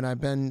 And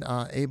I've been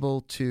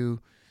able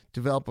to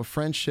develop a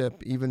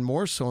friendship even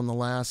more so in the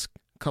last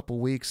couple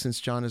weeks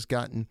since John has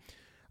gotten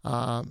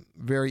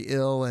very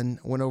ill, and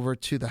went over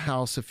to the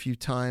house a few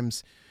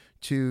times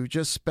to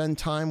just spend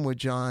time with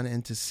John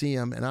and to see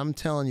him. And I'm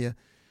telling you,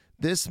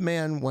 this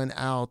man went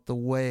out the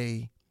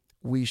way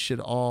we should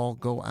all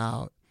go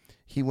out.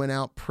 He went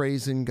out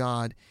praising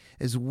God.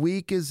 As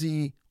weak as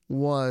he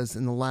was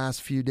in the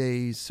last few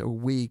days or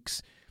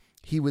weeks,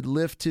 he would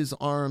lift his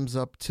arms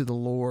up to the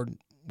Lord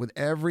with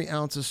every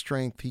ounce of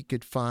strength he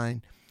could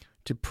find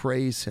to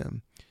praise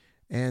him.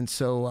 And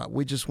so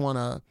we just want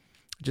to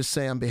just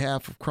say on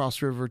behalf of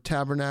Cross River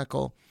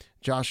Tabernacle,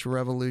 Joshua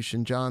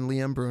Revolution, John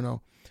Liam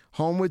Bruno,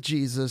 home with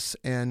Jesus,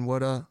 and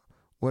what an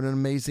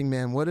amazing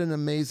man, what an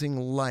amazing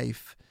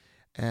life.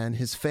 And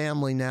his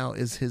family now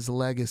is his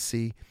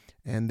legacy,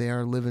 and they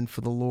are living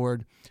for the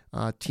Lord,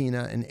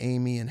 Tina and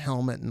Amy and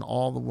Helmut and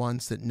all the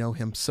ones that know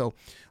him. So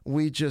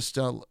we just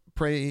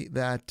pray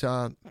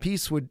that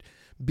peace would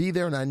be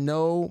there, and I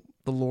know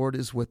the Lord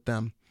is with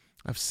them.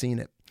 I've seen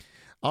it.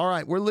 All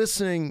right, you're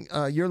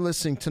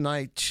listening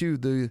tonight to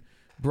the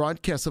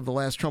broadcast of The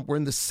Last Trump. We're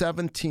in the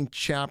 17th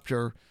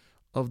chapter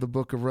of the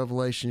book of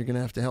Revelation. You're going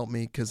to have to help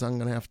me because I'm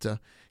going to have to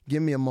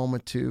give me a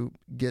moment to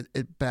get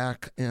it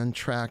back on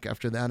track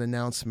after that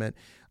announcement.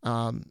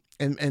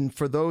 And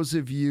for those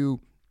of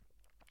you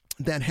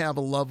that have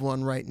a loved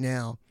one right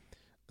now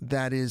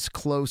that is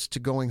close to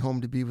going home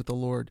to be with the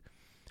Lord,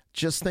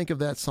 just think of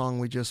that song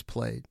we just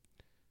played.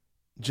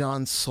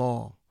 John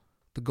saw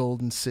the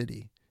golden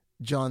city.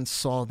 John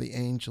saw the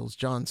angels.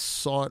 John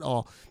saw it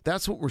all.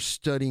 That's what we're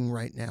studying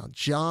right now.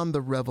 John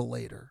the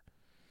Revelator.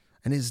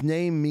 And his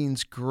name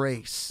means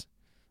grace.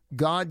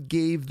 God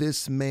gave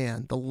this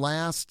man, the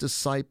last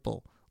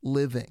disciple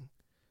living,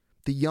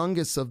 the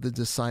youngest of the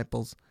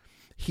disciples,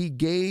 he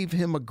gave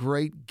him a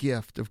great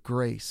gift of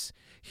grace.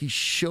 He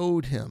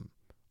showed him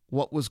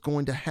what was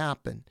going to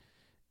happen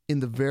in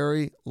the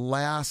very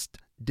last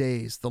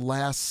days, the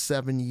last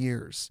 7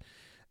 years.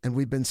 And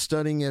we've been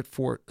studying it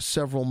for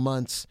several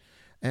months.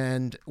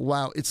 And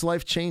wow, it's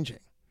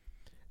life-changing.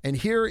 And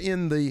here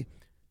in the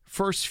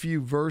first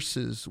few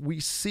verses, we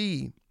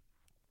see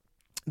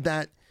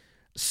that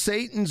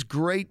Satan's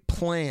great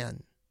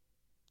plan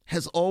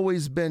has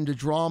always been to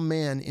draw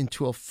man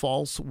into a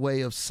false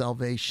way of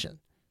salvation.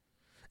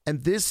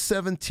 And this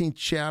 17th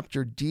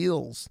chapter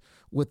deals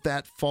with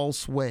that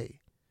false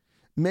way.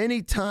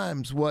 Many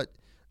times what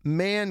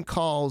man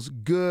calls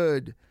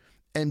good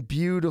and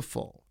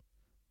beautiful,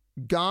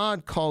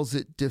 God calls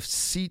it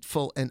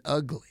deceitful and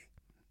ugly.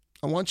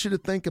 I want you to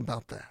think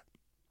about that.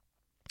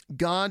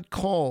 God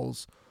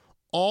calls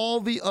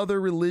all the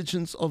other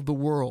religions of the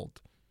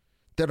world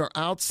that are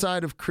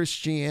outside of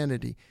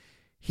Christianity,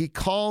 he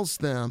calls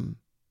them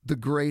the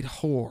great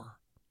whore,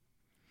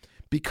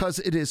 because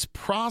it has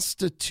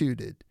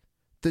prostituted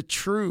the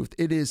truth.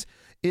 It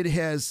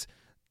has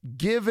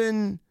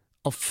given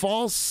a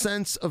false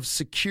sense of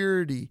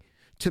security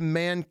to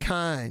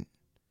mankind,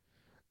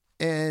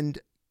 and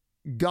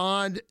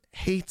God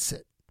hates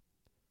it.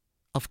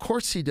 Of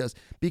course he does,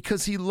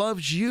 because he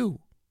loves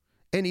you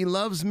and he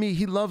loves me.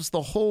 He loves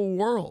the whole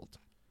world.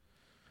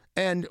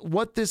 And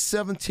what this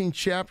 17th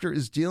chapter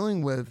is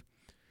dealing with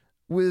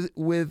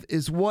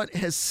is what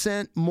has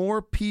sent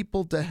more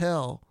people to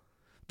hell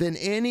than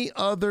any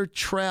other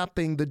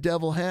trapping the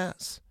devil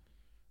has.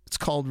 It's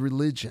called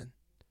religion.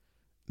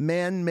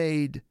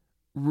 Man-made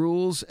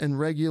rules and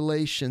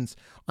regulations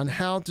on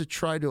how to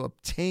try to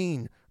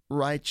obtain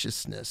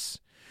righteousness.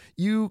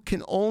 You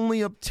can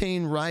only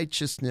obtain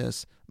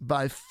righteousness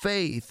by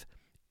faith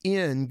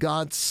in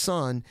God's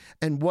Son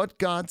and what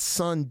God's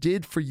Son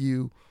did for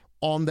you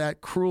on that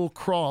cruel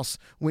cross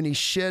when he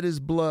shed his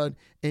blood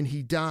and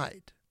he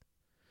died.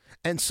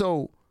 And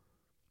so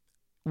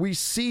we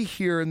see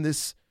here in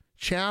this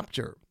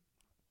chapter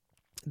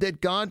that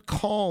God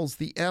calls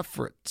the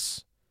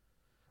efforts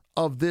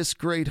of this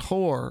great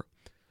whore,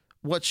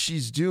 what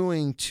she's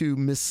doing to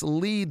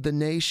mislead the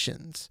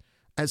nations,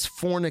 as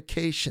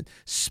fornication.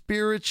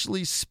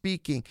 Spiritually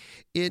speaking,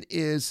 it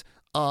is,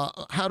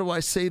 how do I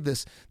say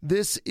this?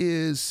 This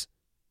is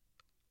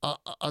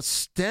a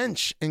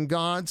stench in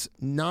God's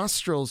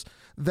nostrils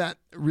that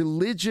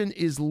religion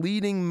is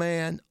leading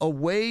man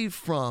away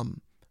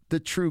from the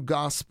true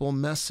gospel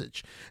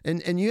message.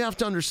 And you have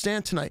to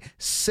understand tonight,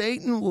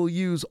 Satan will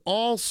use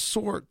all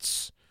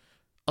sorts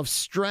of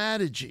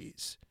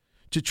strategies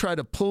to try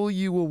to pull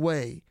you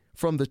away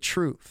from the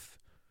truth.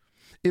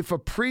 If a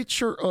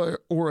preacher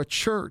or a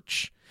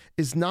church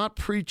is not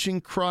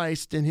preaching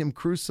Christ and him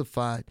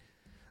crucified,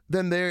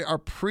 then they are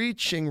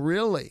preaching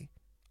really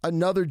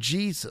another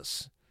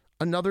Jesus,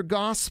 another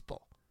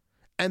gospel,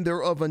 and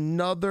they're of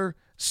another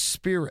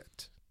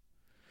spirit.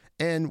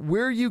 And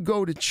where you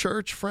go to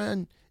church,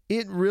 friend,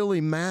 it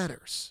really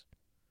matters.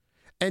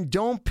 And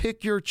don't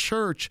pick your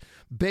church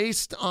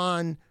based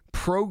on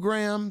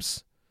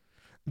programs,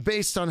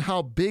 based on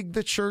how big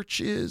the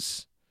church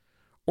is,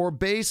 or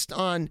based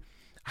on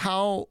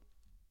how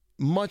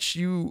much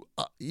you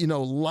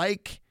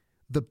like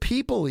the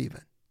people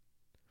even.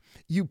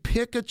 You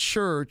pick a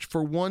church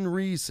for one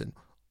reason,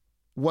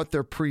 what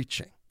they're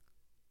preaching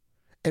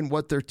and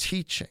what they're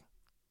teaching.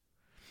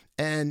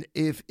 And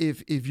if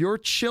your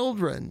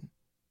children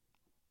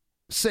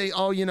say,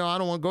 oh, I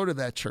don't want to go to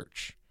that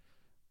church,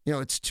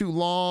 it's too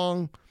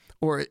long,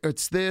 or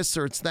it's this,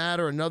 or it's that,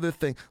 or another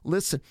thing.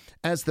 Listen,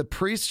 as the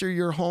priest or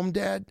your home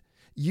dad,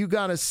 you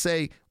got to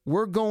say,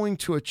 we're going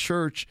to a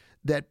church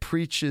that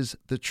preaches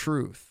the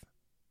truth.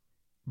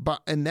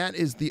 And that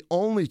is the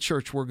only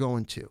church we're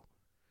going to.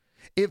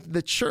 If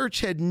the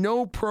church had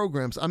no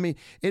programs,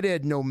 it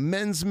had no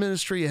men's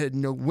ministry, it had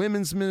no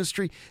women's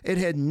ministry, it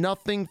had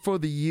nothing for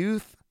the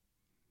youth,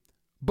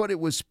 but it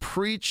was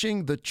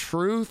preaching the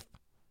truth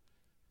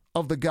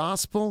of the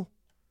gospel,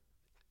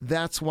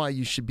 that's why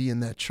you should be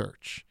in that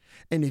church.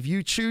 And if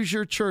you choose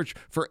your church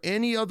for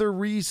any other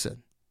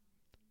reason,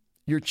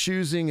 you're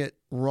choosing it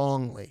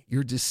wrongly.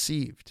 You're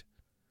deceived.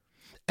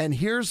 And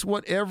here's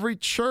what every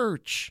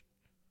church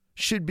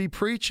should be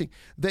preaching.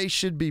 They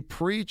should be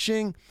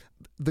preaching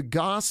the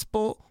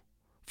gospel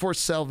for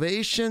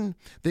salvation.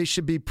 They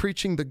should be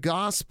preaching the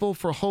gospel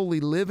for holy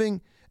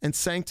living and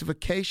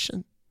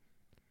sanctification.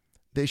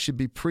 They should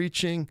be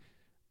preaching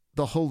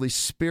the Holy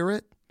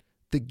Spirit,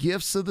 the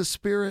gifts of the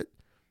Spirit,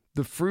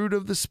 the fruit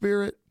of the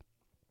Spirit.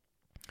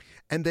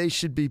 And they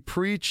should be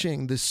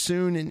preaching the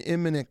soon and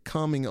imminent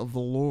coming of the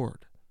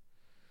Lord.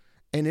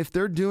 And if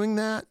they're doing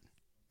that,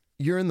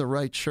 you're in the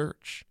right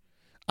church.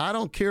 I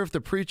don't care if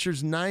the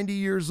preacher's 90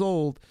 years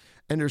old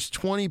and there's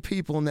 20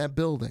 people in that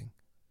building.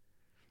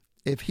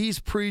 If he's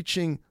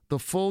preaching the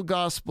full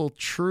gospel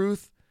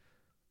truth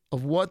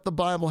of what the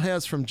Bible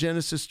has from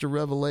Genesis to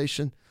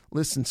Revelation,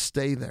 listen,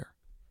 stay there.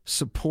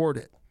 Support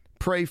it.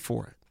 Pray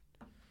for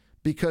it.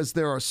 Because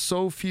there are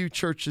so few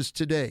churches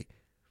today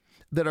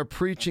that are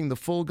preaching the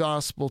full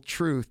gospel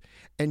truth.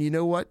 And you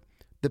know what?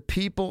 The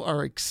people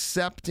are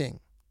accepting.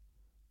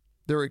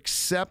 They're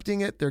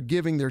accepting it. They're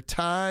giving their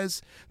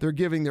tithes. They're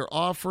giving their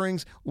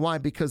offerings. Why?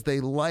 Because they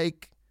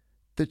like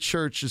the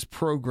church's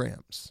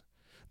programs.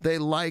 They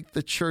like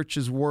the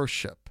church's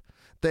worship.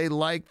 They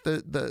like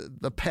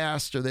the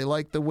pastor. They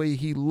like the way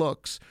he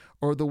looks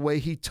or the way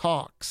he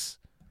talks.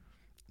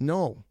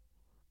 No.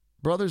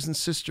 Brothers and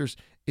sisters,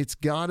 it's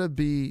got to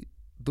be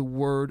the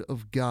word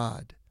of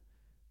God.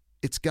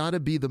 It's got to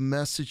be the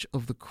message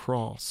of the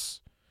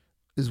cross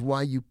is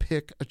why you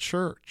pick a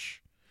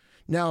church.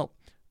 Now,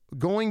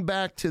 going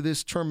back to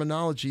this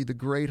terminology, the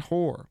great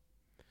whore,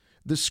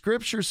 the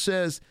scripture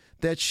says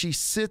that she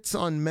sits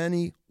on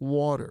many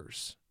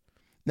waters.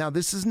 Now,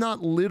 this is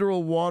not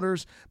literal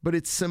waters, but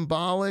it's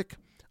symbolic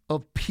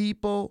of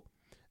people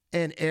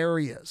and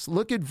areas.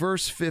 Look at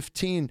verse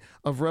 15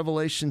 of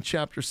Revelation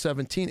chapter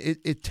 17.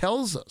 It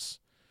tells us,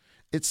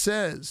 it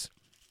says,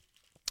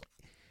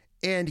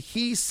 and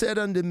he said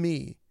unto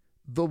me,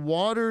 the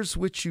waters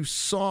which you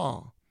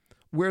saw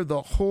where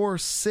the whore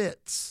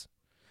sits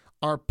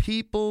are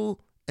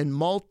people and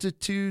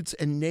multitudes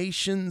and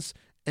nations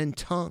and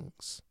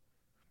tongues.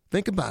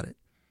 Think about it.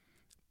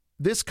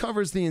 This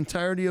covers the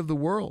entirety of the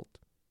world.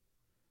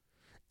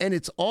 And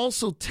it's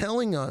also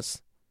telling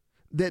us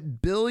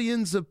that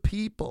billions of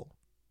people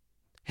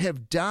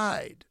have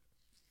died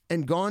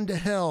and gone to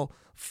hell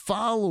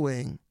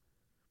following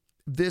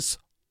this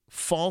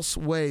false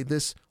way,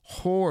 this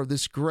whore,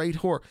 this great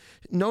whore.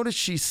 Notice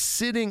she's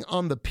sitting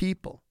on the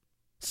people,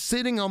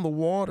 sitting on the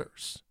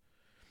waters.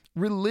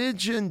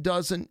 Religion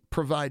doesn't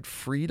provide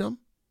freedom.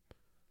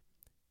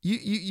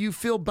 You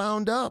feel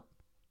bound up.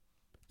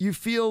 You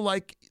feel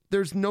like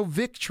there's no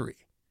victory.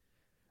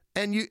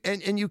 And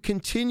you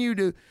continue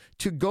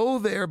to go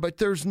there, but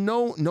there's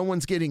no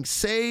one's getting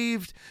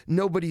saved,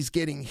 nobody's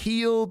getting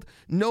healed,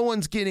 no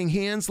one's getting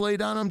hands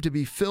laid on them to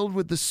be filled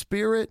with the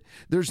Spirit.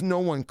 There's no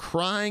one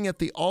crying at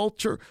the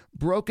altar,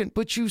 broken,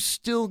 but you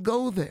still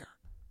go there.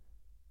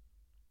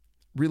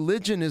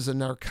 Religion is a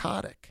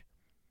narcotic.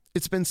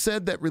 It's been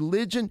said that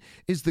religion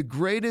is the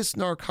greatest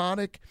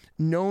narcotic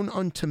known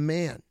unto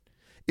man.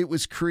 It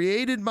was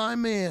created by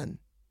man,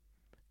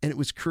 and it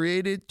was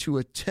created to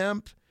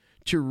attempt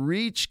to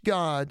reach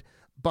God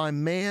by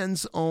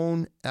man's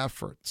own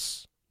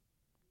efforts.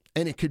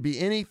 And it could be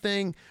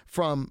anything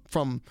from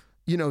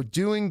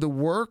doing the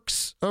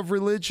works of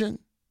religion,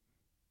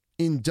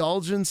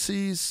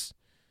 indulgencies,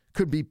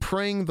 could be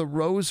praying the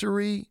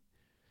rosary,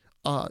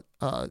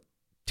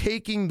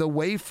 taking the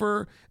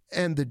wafer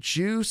and the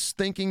juice,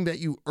 thinking that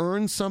you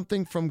earn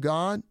something from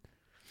God.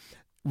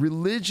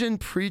 Religion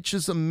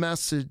preaches a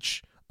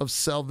message of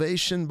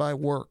salvation by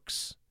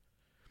works.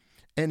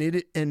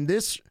 And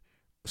this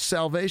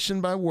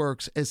salvation by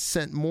works has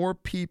sent more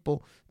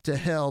people to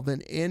hell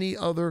than any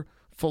other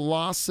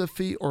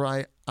philosophy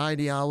or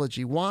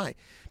ideology. Why?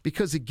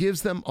 Because it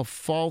gives them a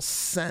false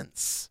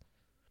sense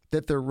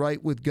that they're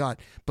right with God.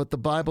 But the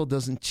Bible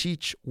doesn't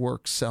teach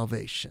works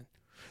salvation.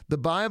 The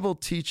Bible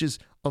teaches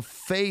of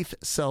faith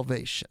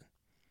salvation.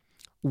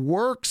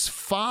 Works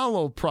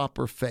follow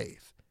proper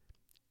faith.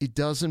 It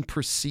doesn't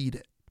precede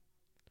it.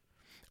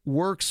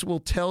 Works will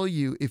tell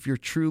you if you're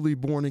truly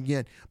born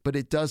again, but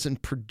it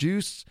doesn't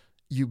produce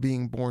you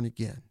being born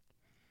again.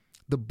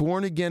 The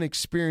born again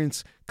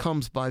experience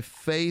comes by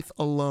faith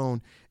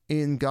alone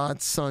in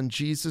God's Son,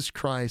 Jesus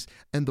Christ,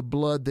 and the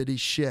blood that he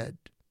shed.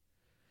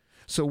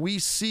 So we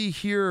see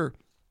here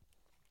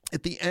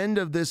at the end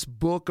of this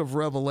book of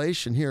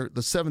Revelation, here,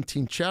 the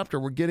 17th chapter,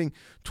 we're getting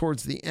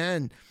towards the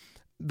end,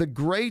 the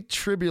great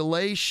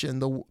tribulation,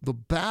 the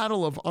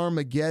battle of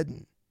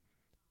Armageddon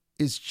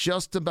is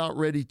just about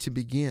ready to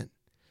begin.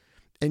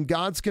 And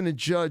God's going to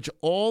judge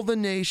all the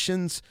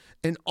nations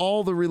and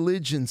all the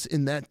religions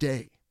in that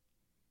day.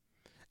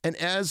 And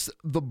as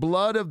the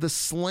blood of the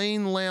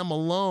slain lamb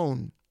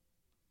alone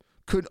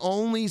could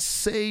only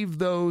save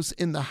those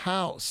in the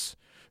house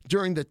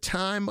during the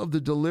time of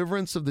the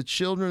deliverance of the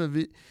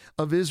children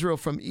of Israel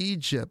from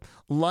Egypt,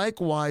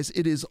 likewise,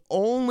 it is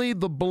only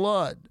the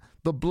blood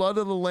of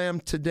the lamb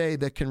today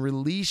that can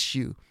release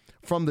you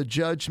from the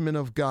judgment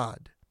of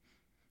God.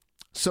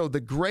 So the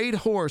great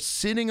horse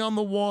sitting on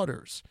the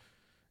waters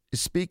is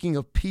speaking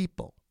of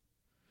people.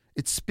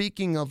 It's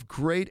speaking of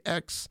great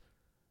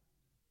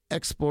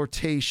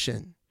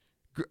exploitation.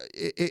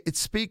 It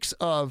speaks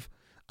of,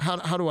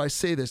 how do I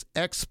say this?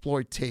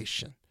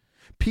 Exploitation.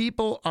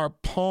 People are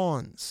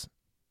pawns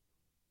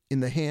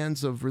in the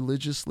hands of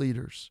religious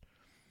leaders.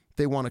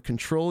 They want to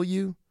control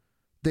you.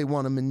 They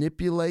want to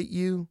manipulate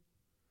you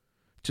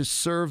to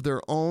serve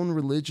their own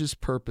religious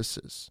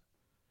purposes.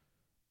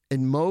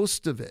 And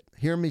most of it,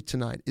 hear me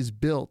tonight, is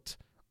built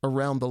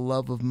around the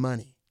love of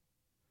money.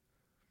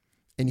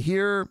 And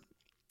here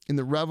in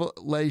the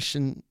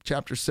Revelation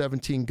chapter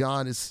 17,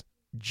 God is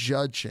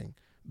judging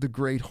the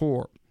great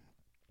whore.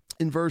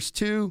 In verse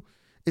 2,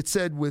 it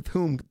said, with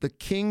whom the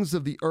kings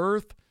of the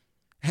earth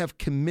have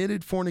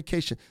committed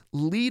fornication.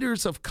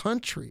 Leaders of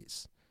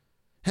countries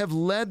have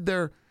led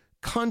their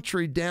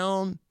country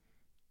down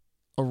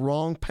a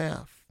wrong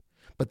path.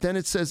 But then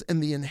it says,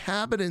 and the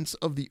inhabitants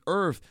of the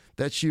earth,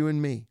 that's you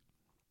and me,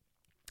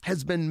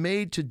 has been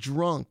made to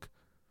drunk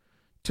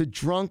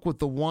with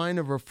the wine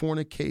of her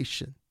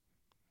fornication.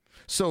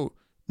 So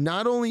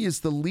not only is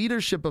the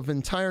leadership of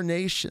entire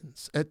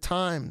nations at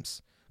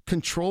times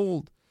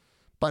controlled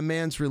by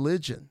man's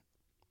religion,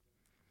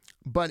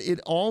 but it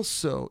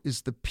also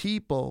is the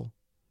people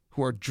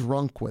who are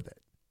drunk with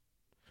it.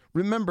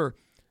 Remember,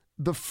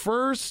 the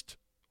first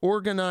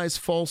organized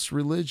false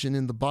religion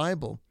in the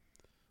Bible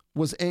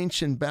was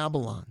ancient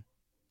Babylon.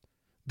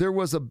 There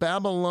was a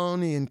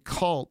Babylonian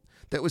cult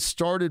that was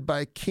started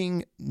by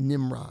King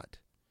Nimrod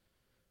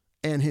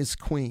and his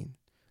queen.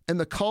 And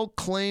the cult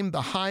claimed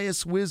the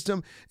highest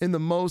wisdom and the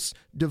most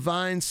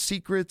divine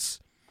secrets.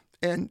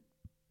 And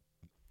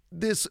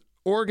this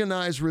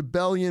organized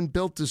rebellion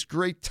built this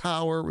great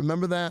tower.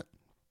 Remember that?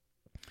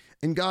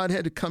 And God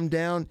had to come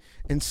down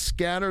and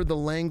scatter the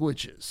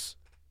languages.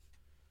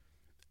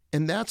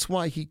 And that's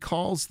why he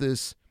calls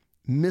this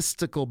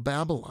mystical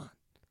Babylon.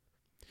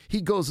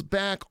 He goes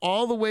back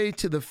all the way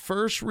to the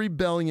first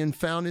rebellion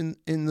found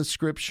in the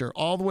scripture,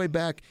 all the way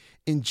back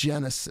in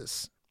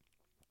Genesis.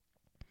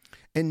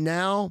 And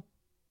now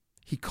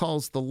he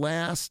calls the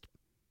last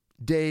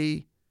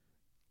day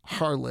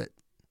harlot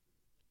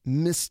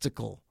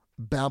mystical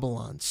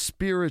Babylon,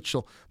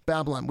 spiritual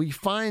Babylon. We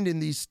find in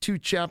these two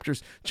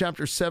chapters,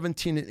 chapter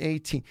 17 and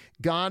 18,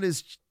 God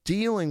is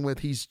dealing with,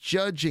 he's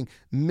judging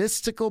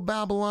mystical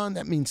Babylon,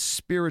 that means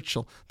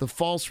spiritual, the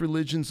false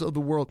religions of the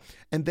world.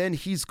 And then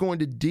he's going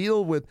to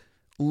deal with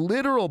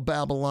literal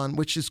Babylon,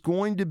 which is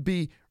going to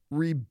be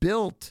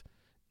rebuilt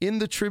in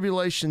the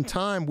tribulation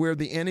time, where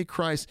the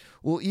Antichrist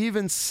will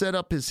even set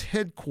up his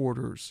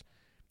headquarters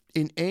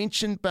in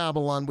ancient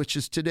Babylon, which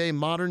is today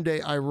modern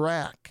day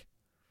Iraq,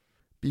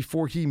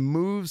 before he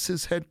moves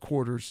his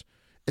headquarters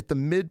at the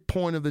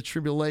midpoint of the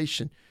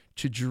tribulation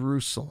to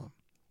Jerusalem.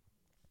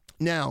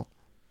 Now,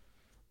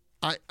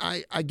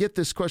 I get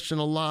this question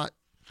a lot.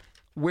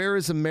 Where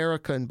is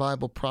America in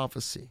Bible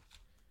prophecy?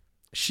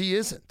 She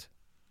isn't.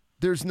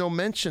 There's no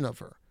mention of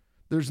her.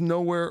 There's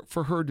nowhere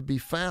for her to be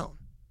found.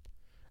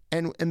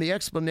 And the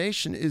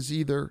explanation is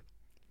either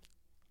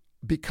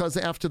because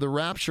after the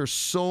rapture,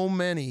 so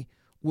many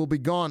will be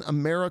gone.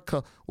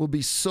 America will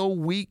be so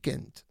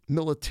weakened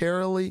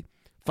militarily,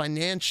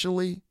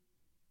 financially,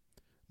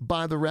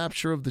 by the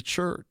rapture of the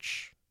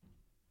church.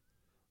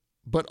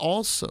 But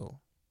also,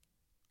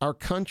 our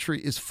country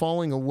is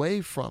falling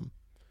away from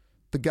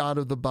the God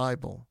of the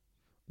Bible.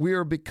 We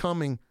are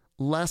becoming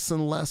less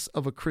and less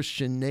of a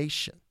Christian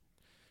nation.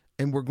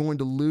 And we're going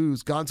to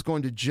lose. God's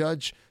going to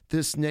judge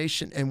this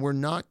nation, and we're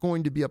not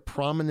going to be a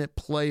prominent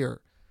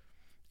player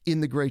in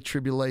the Great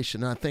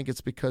Tribulation. And I think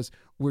it's because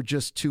we're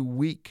just too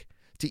weak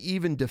to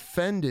even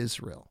defend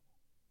Israel.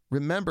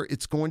 Remember,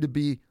 it's going to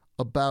be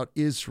about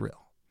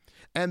Israel.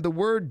 And the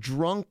word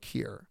drunk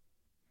here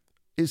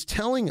is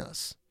telling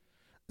us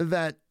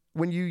that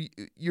when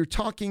you're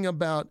talking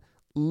about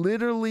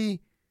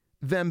literally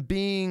them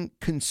being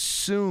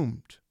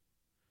consumed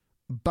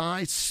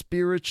by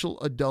spiritual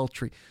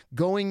adultery,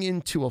 going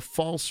into a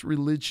false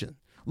religion.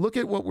 Look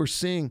at what we're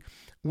seeing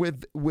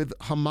with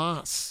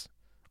Hamas,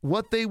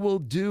 what they will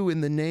do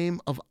in the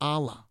name of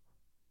Allah.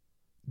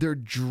 They're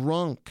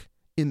drunk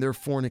in their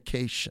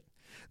fornication.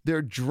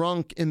 They're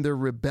drunk in their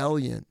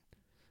rebellion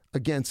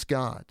against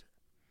God.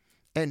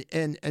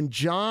 And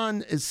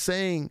John is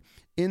saying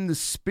in the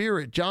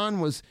spirit,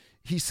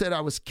 he said,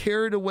 I was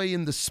carried away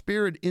in the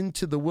spirit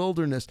into the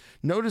wilderness.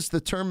 Notice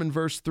the term in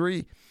verse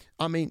 3.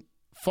 I mean,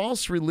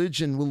 false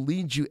religion will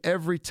lead you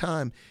every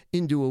time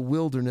into a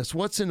wilderness.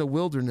 What's in a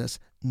wilderness?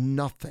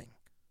 Nothing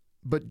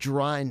but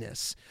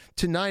dryness.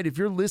 Tonight, if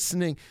you're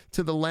listening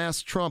to The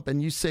Last Trump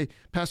and you say,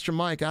 Pastor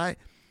Mike, I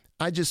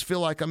just feel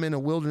like I'm in a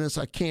wilderness.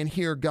 I can't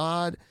hear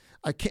God.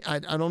 I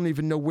don't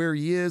even know where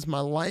he is.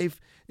 My life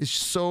is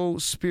so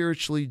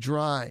spiritually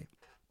dry.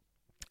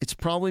 It's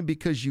probably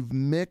because you've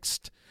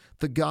mixed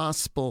the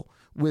gospel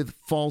with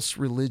false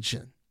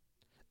religion,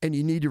 and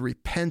you need to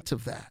repent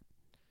of that.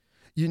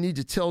 You need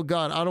to tell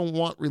God, I don't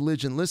want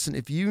religion. Listen,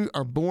 if you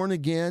are born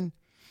again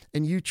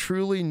and you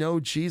truly know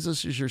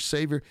Jesus is your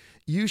Savior,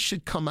 you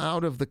should come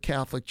out of the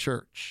Catholic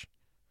Church.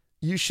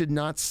 You should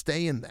not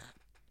stay in that.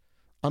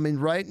 I mean,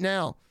 right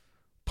now,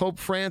 Pope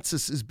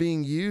Francis is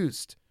being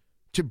used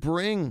to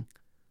bring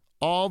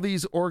all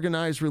these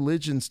organized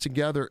religions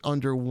together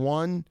under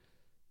one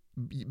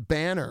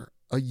banner,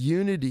 a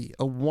unity,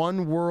 a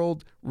one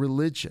world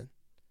religion.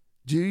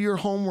 Do your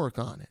homework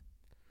on it.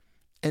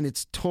 And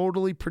it's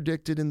totally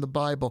predicted in the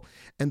Bible.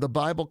 And the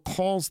Bible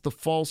calls the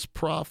false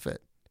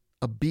prophet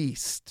a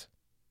beast,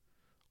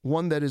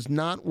 one that is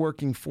not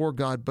working for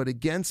God, but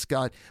against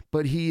God,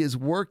 but he is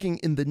working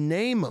in the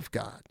name of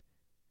God.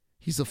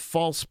 He's a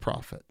false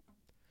prophet.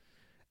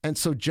 And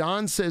so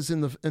John says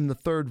in the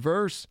third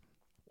verse,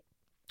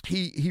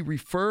 he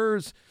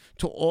refers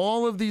to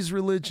all of these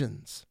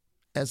religions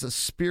as a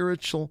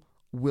spiritual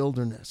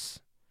wilderness.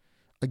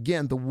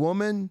 Again, the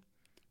woman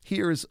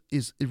here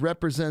it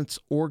represents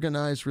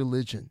organized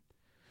religion.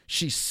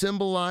 She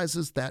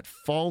symbolizes that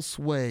false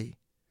way.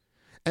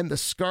 And the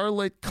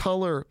scarlet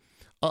color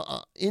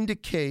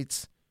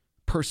indicates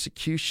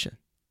persecution.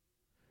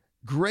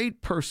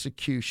 Great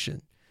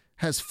persecution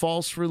has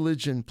false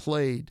religion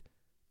played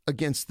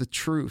against the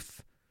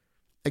truth,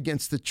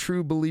 against the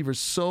true believers.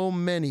 So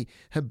many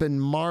have been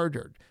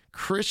martyred.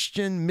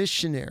 Christian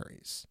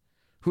missionaries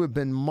who have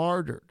been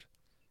martyred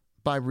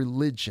by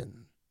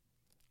religion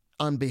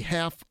on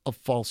behalf of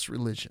false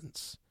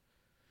religions.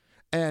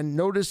 And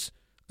notice,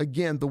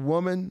 again, the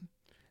woman,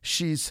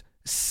 she's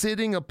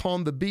sitting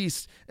upon the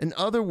beast. In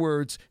other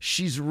words,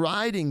 she's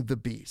riding the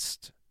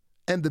beast.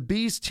 And the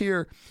beast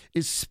here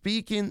is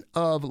speaking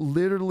of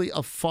literally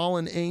a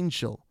fallen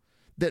angel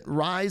that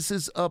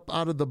rises up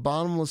out of the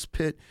bottomless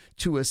pit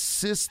to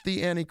assist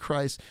the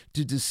Antichrist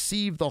to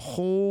deceive the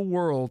whole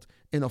world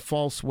in a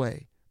false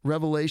way.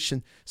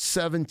 Revelation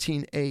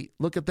 17:8.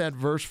 Look at that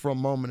verse for a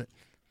moment.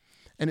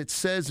 And it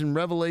says in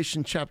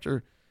Revelation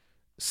chapter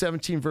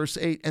 17, verse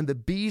 8, and the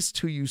beast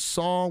who you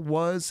saw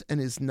was and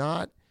is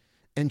not,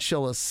 and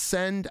shall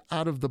ascend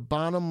out of the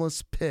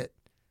bottomless pit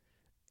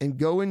and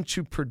go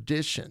into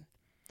perdition.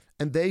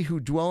 And they who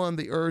dwell on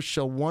the earth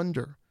shall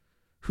wonder,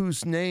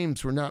 whose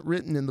names were not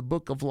written in the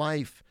book of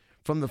life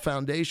from the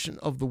foundation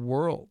of the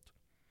world.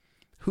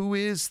 Who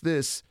is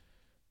this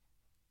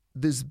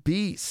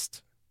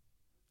beast?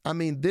 I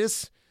mean,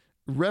 this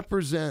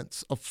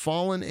represents a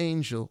fallen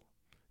angel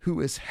who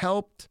has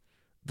helped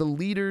the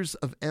leaders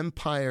of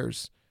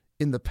empires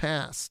in the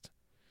past.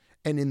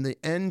 And in the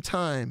end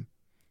time,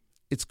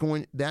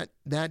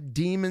 that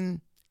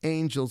demon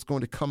angel is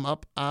going to come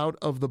up out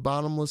of the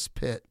bottomless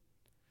pit.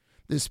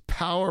 This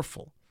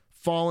powerful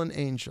fallen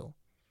angel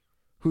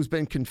who's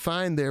been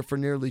confined there for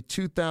nearly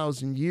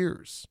 2,000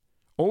 years,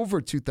 over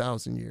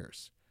 2,000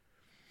 years.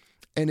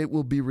 And it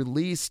will be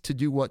released to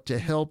do what? To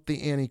help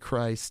the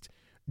Antichrist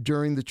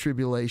during the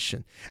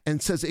tribulation.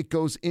 And says it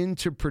goes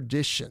into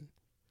perdition.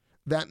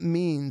 That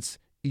means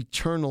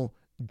eternal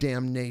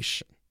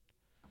damnation.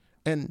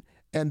 And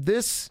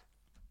these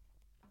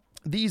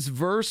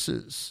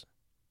verses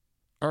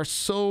are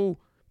so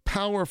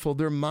powerful,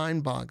 they're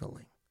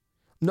mind-boggling.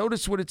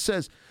 Notice what it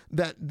says,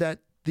 that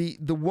the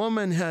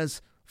woman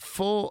has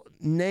full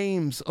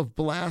names of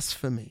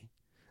blasphemy.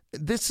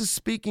 This is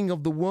speaking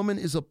of the woman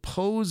is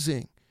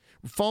opposing,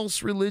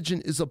 false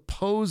religion is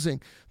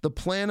opposing the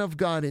plan of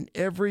God in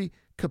every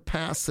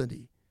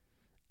capacity.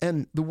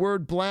 And the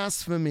word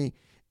blasphemy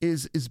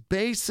is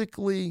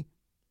basically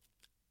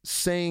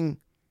saying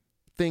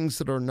things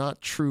that are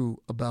not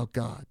true about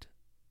God.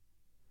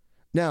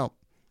 Now,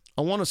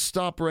 I want to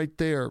stop right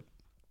there,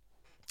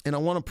 and I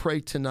want to pray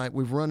tonight.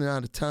 We've run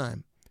out of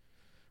time.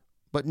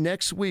 But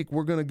next week,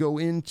 we're going to go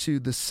into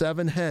the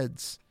 7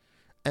 heads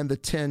and the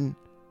 10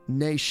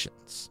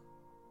 nations.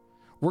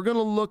 We're going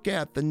to look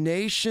at the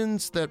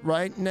nations that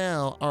right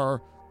now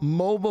are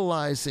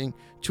mobilizing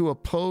to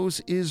oppose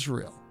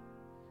Israel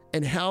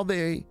and how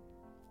they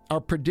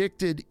are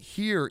predicted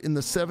here in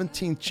the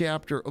 17th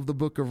chapter of the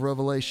book of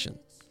Revelation.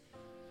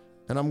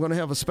 And I'm going to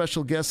have a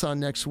special guest on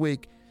next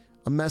week,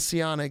 a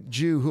Messianic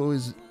Jew who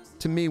is,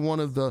 to me, one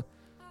of the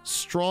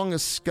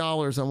strongest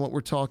scholars on what we're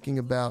talking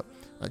about.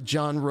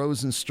 John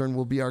Rosenstern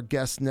will be our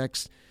guest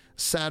next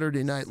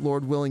Saturday night,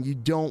 Lord willing. You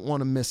don't want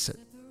to miss it.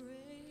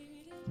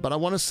 But I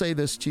want to say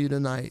this to you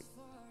tonight.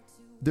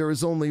 There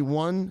is only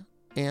one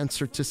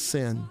answer to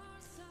sin,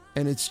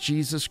 and it's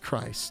Jesus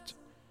Christ.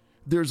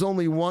 There's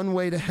only one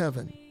way to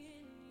heaven.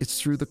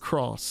 It's through the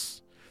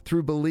cross,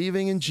 through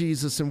believing in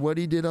Jesus and what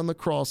he did on the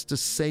cross to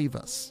save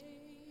us.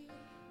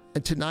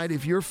 And tonight,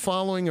 if you're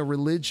following a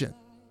religion,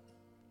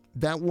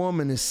 that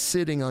woman is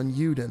sitting on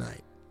you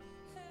tonight.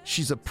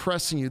 She's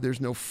oppressing you.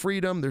 There's no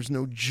freedom. There's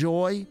no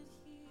joy.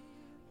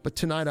 But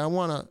tonight, I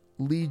want to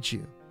lead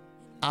you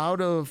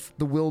out of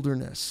the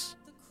wilderness,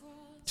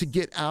 to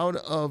get out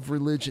of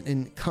religion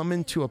and come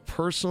into a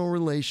personal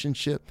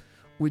relationship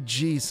with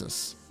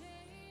Jesus,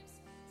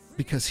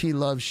 because he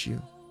loves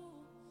you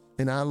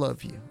and I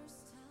love you.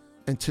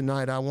 And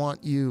tonight I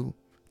want you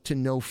to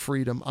know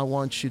freedom. I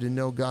want you to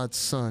know God's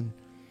Son.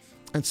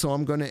 And so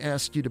I'm going to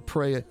ask you to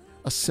pray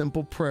a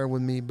simple prayer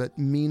with me, but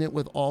mean it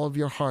with all of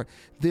your heart.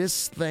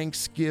 This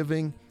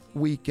Thanksgiving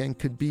weekend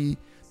could be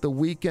the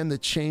weekend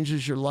that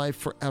changes your life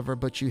forever,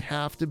 but you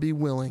have to be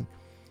willing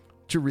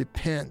to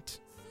repent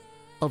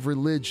of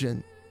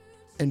religion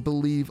and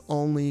believe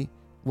only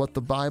what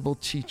the Bible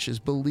teaches.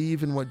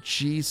 Believe in what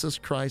Jesus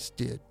Christ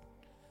did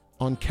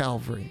on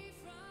Calvary.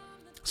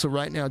 So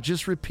right now,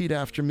 just repeat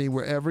after me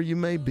wherever you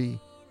may be.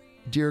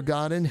 Dear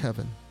God in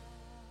heaven,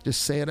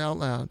 just say it out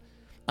loud.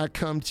 I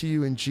come to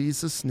you in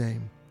Jesus'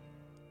 name.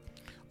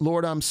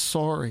 Lord, I'm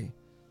sorry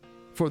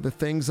for the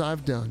things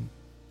I've done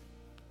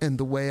and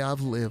the way I've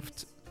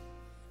lived.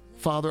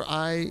 Father,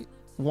 I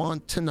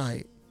want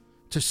tonight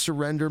to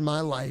surrender my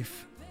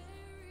life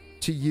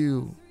to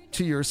you,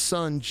 to your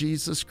Son,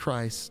 Jesus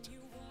Christ.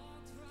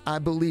 I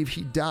believe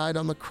he died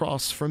on the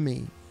cross for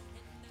me,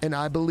 and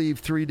I believe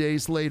 3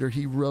 days later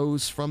he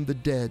rose from the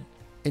dead,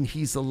 and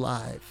he's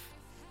alive.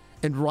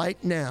 And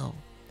right now,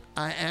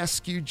 I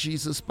ask you,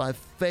 Jesus, by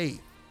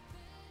faith,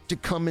 to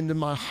come into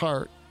my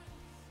heart,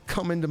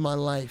 come into my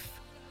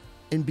life,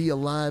 and be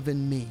alive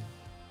in me.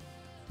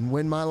 And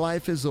when my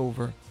life is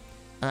over,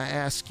 I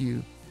ask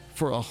you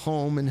for a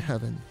home in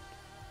heaven.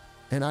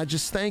 And I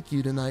just thank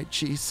you tonight,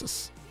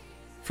 Jesus,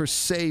 for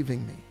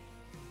saving me,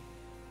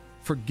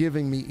 for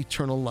giving me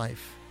eternal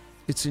life.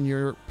 It's in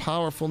your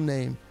powerful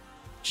name,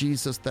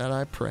 Jesus, that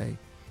I pray.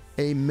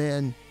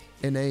 Amen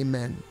and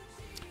amen.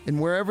 And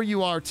wherever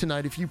you are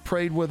tonight, if you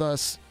prayed with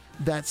us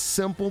that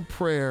simple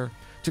prayer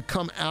to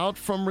come out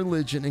from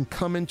religion and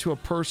come into a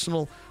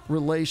personal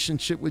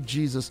relationship with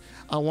Jesus,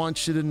 I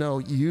want you to know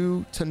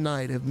you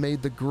tonight have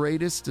made the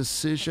greatest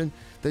decision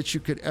that you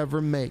could ever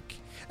make.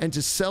 And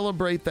to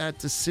celebrate that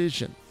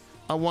decision,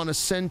 I want to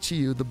send to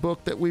you the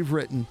book that we've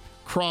written,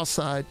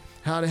 Cross-Eyed,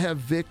 How to Have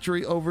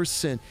Victory Over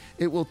Sin.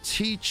 It will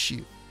teach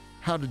you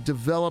how to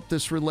develop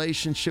this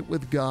relationship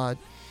with God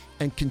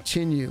and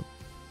continue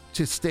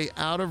to stay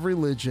out of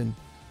religion,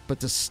 but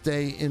to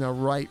stay in a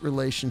right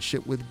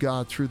relationship with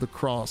God through the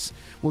cross.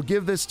 We'll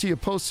give this to you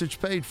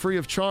postage paid, free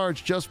of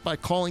charge, just by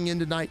calling in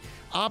tonight.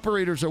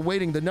 Operators are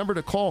waiting. The number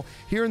to call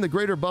here in the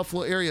greater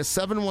Buffalo area,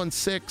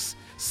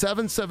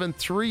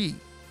 716-773.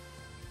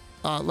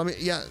 I'll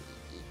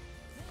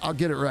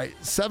get it right.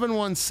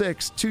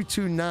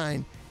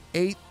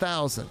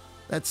 716-229-8000.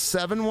 That's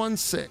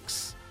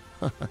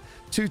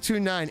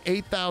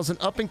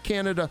 716-229-8000. Up in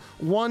Canada,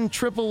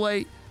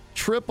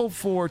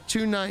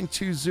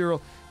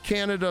 1-888-444-2920.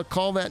 Canada,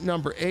 call that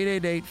number,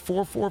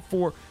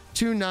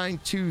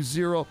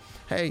 888-444-2920.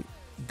 Hey,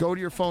 go to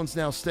your phones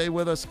now. Stay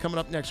with us. Coming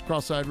up next,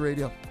 Cross-Eyed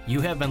Radio.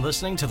 You have been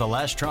listening to The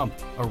Last Trump,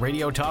 a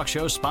radio talk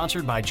show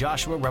sponsored by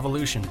Joshua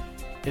Revolution.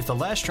 If The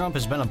Last Trump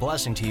has been a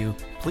blessing to you,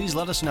 please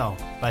let us know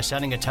by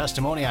sending a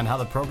testimony on how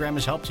the program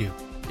has helped you.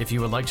 If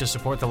you would like to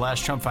support The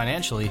Last Trump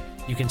financially,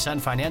 you can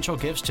send financial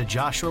gifts to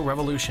Joshua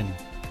Revolution,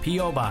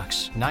 P.O.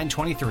 Box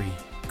 923,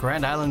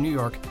 Grand Island, New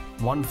York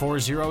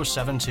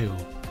 14072,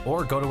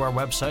 or go to our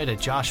website at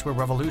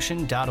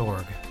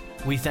joshuarevolution.org.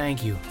 We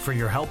thank you for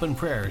your help and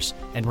prayers,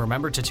 and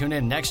remember to tune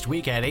in next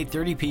week at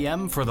 8:30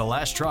 p.m. for The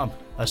Last Trump,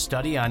 a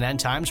study on end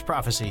times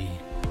prophecy.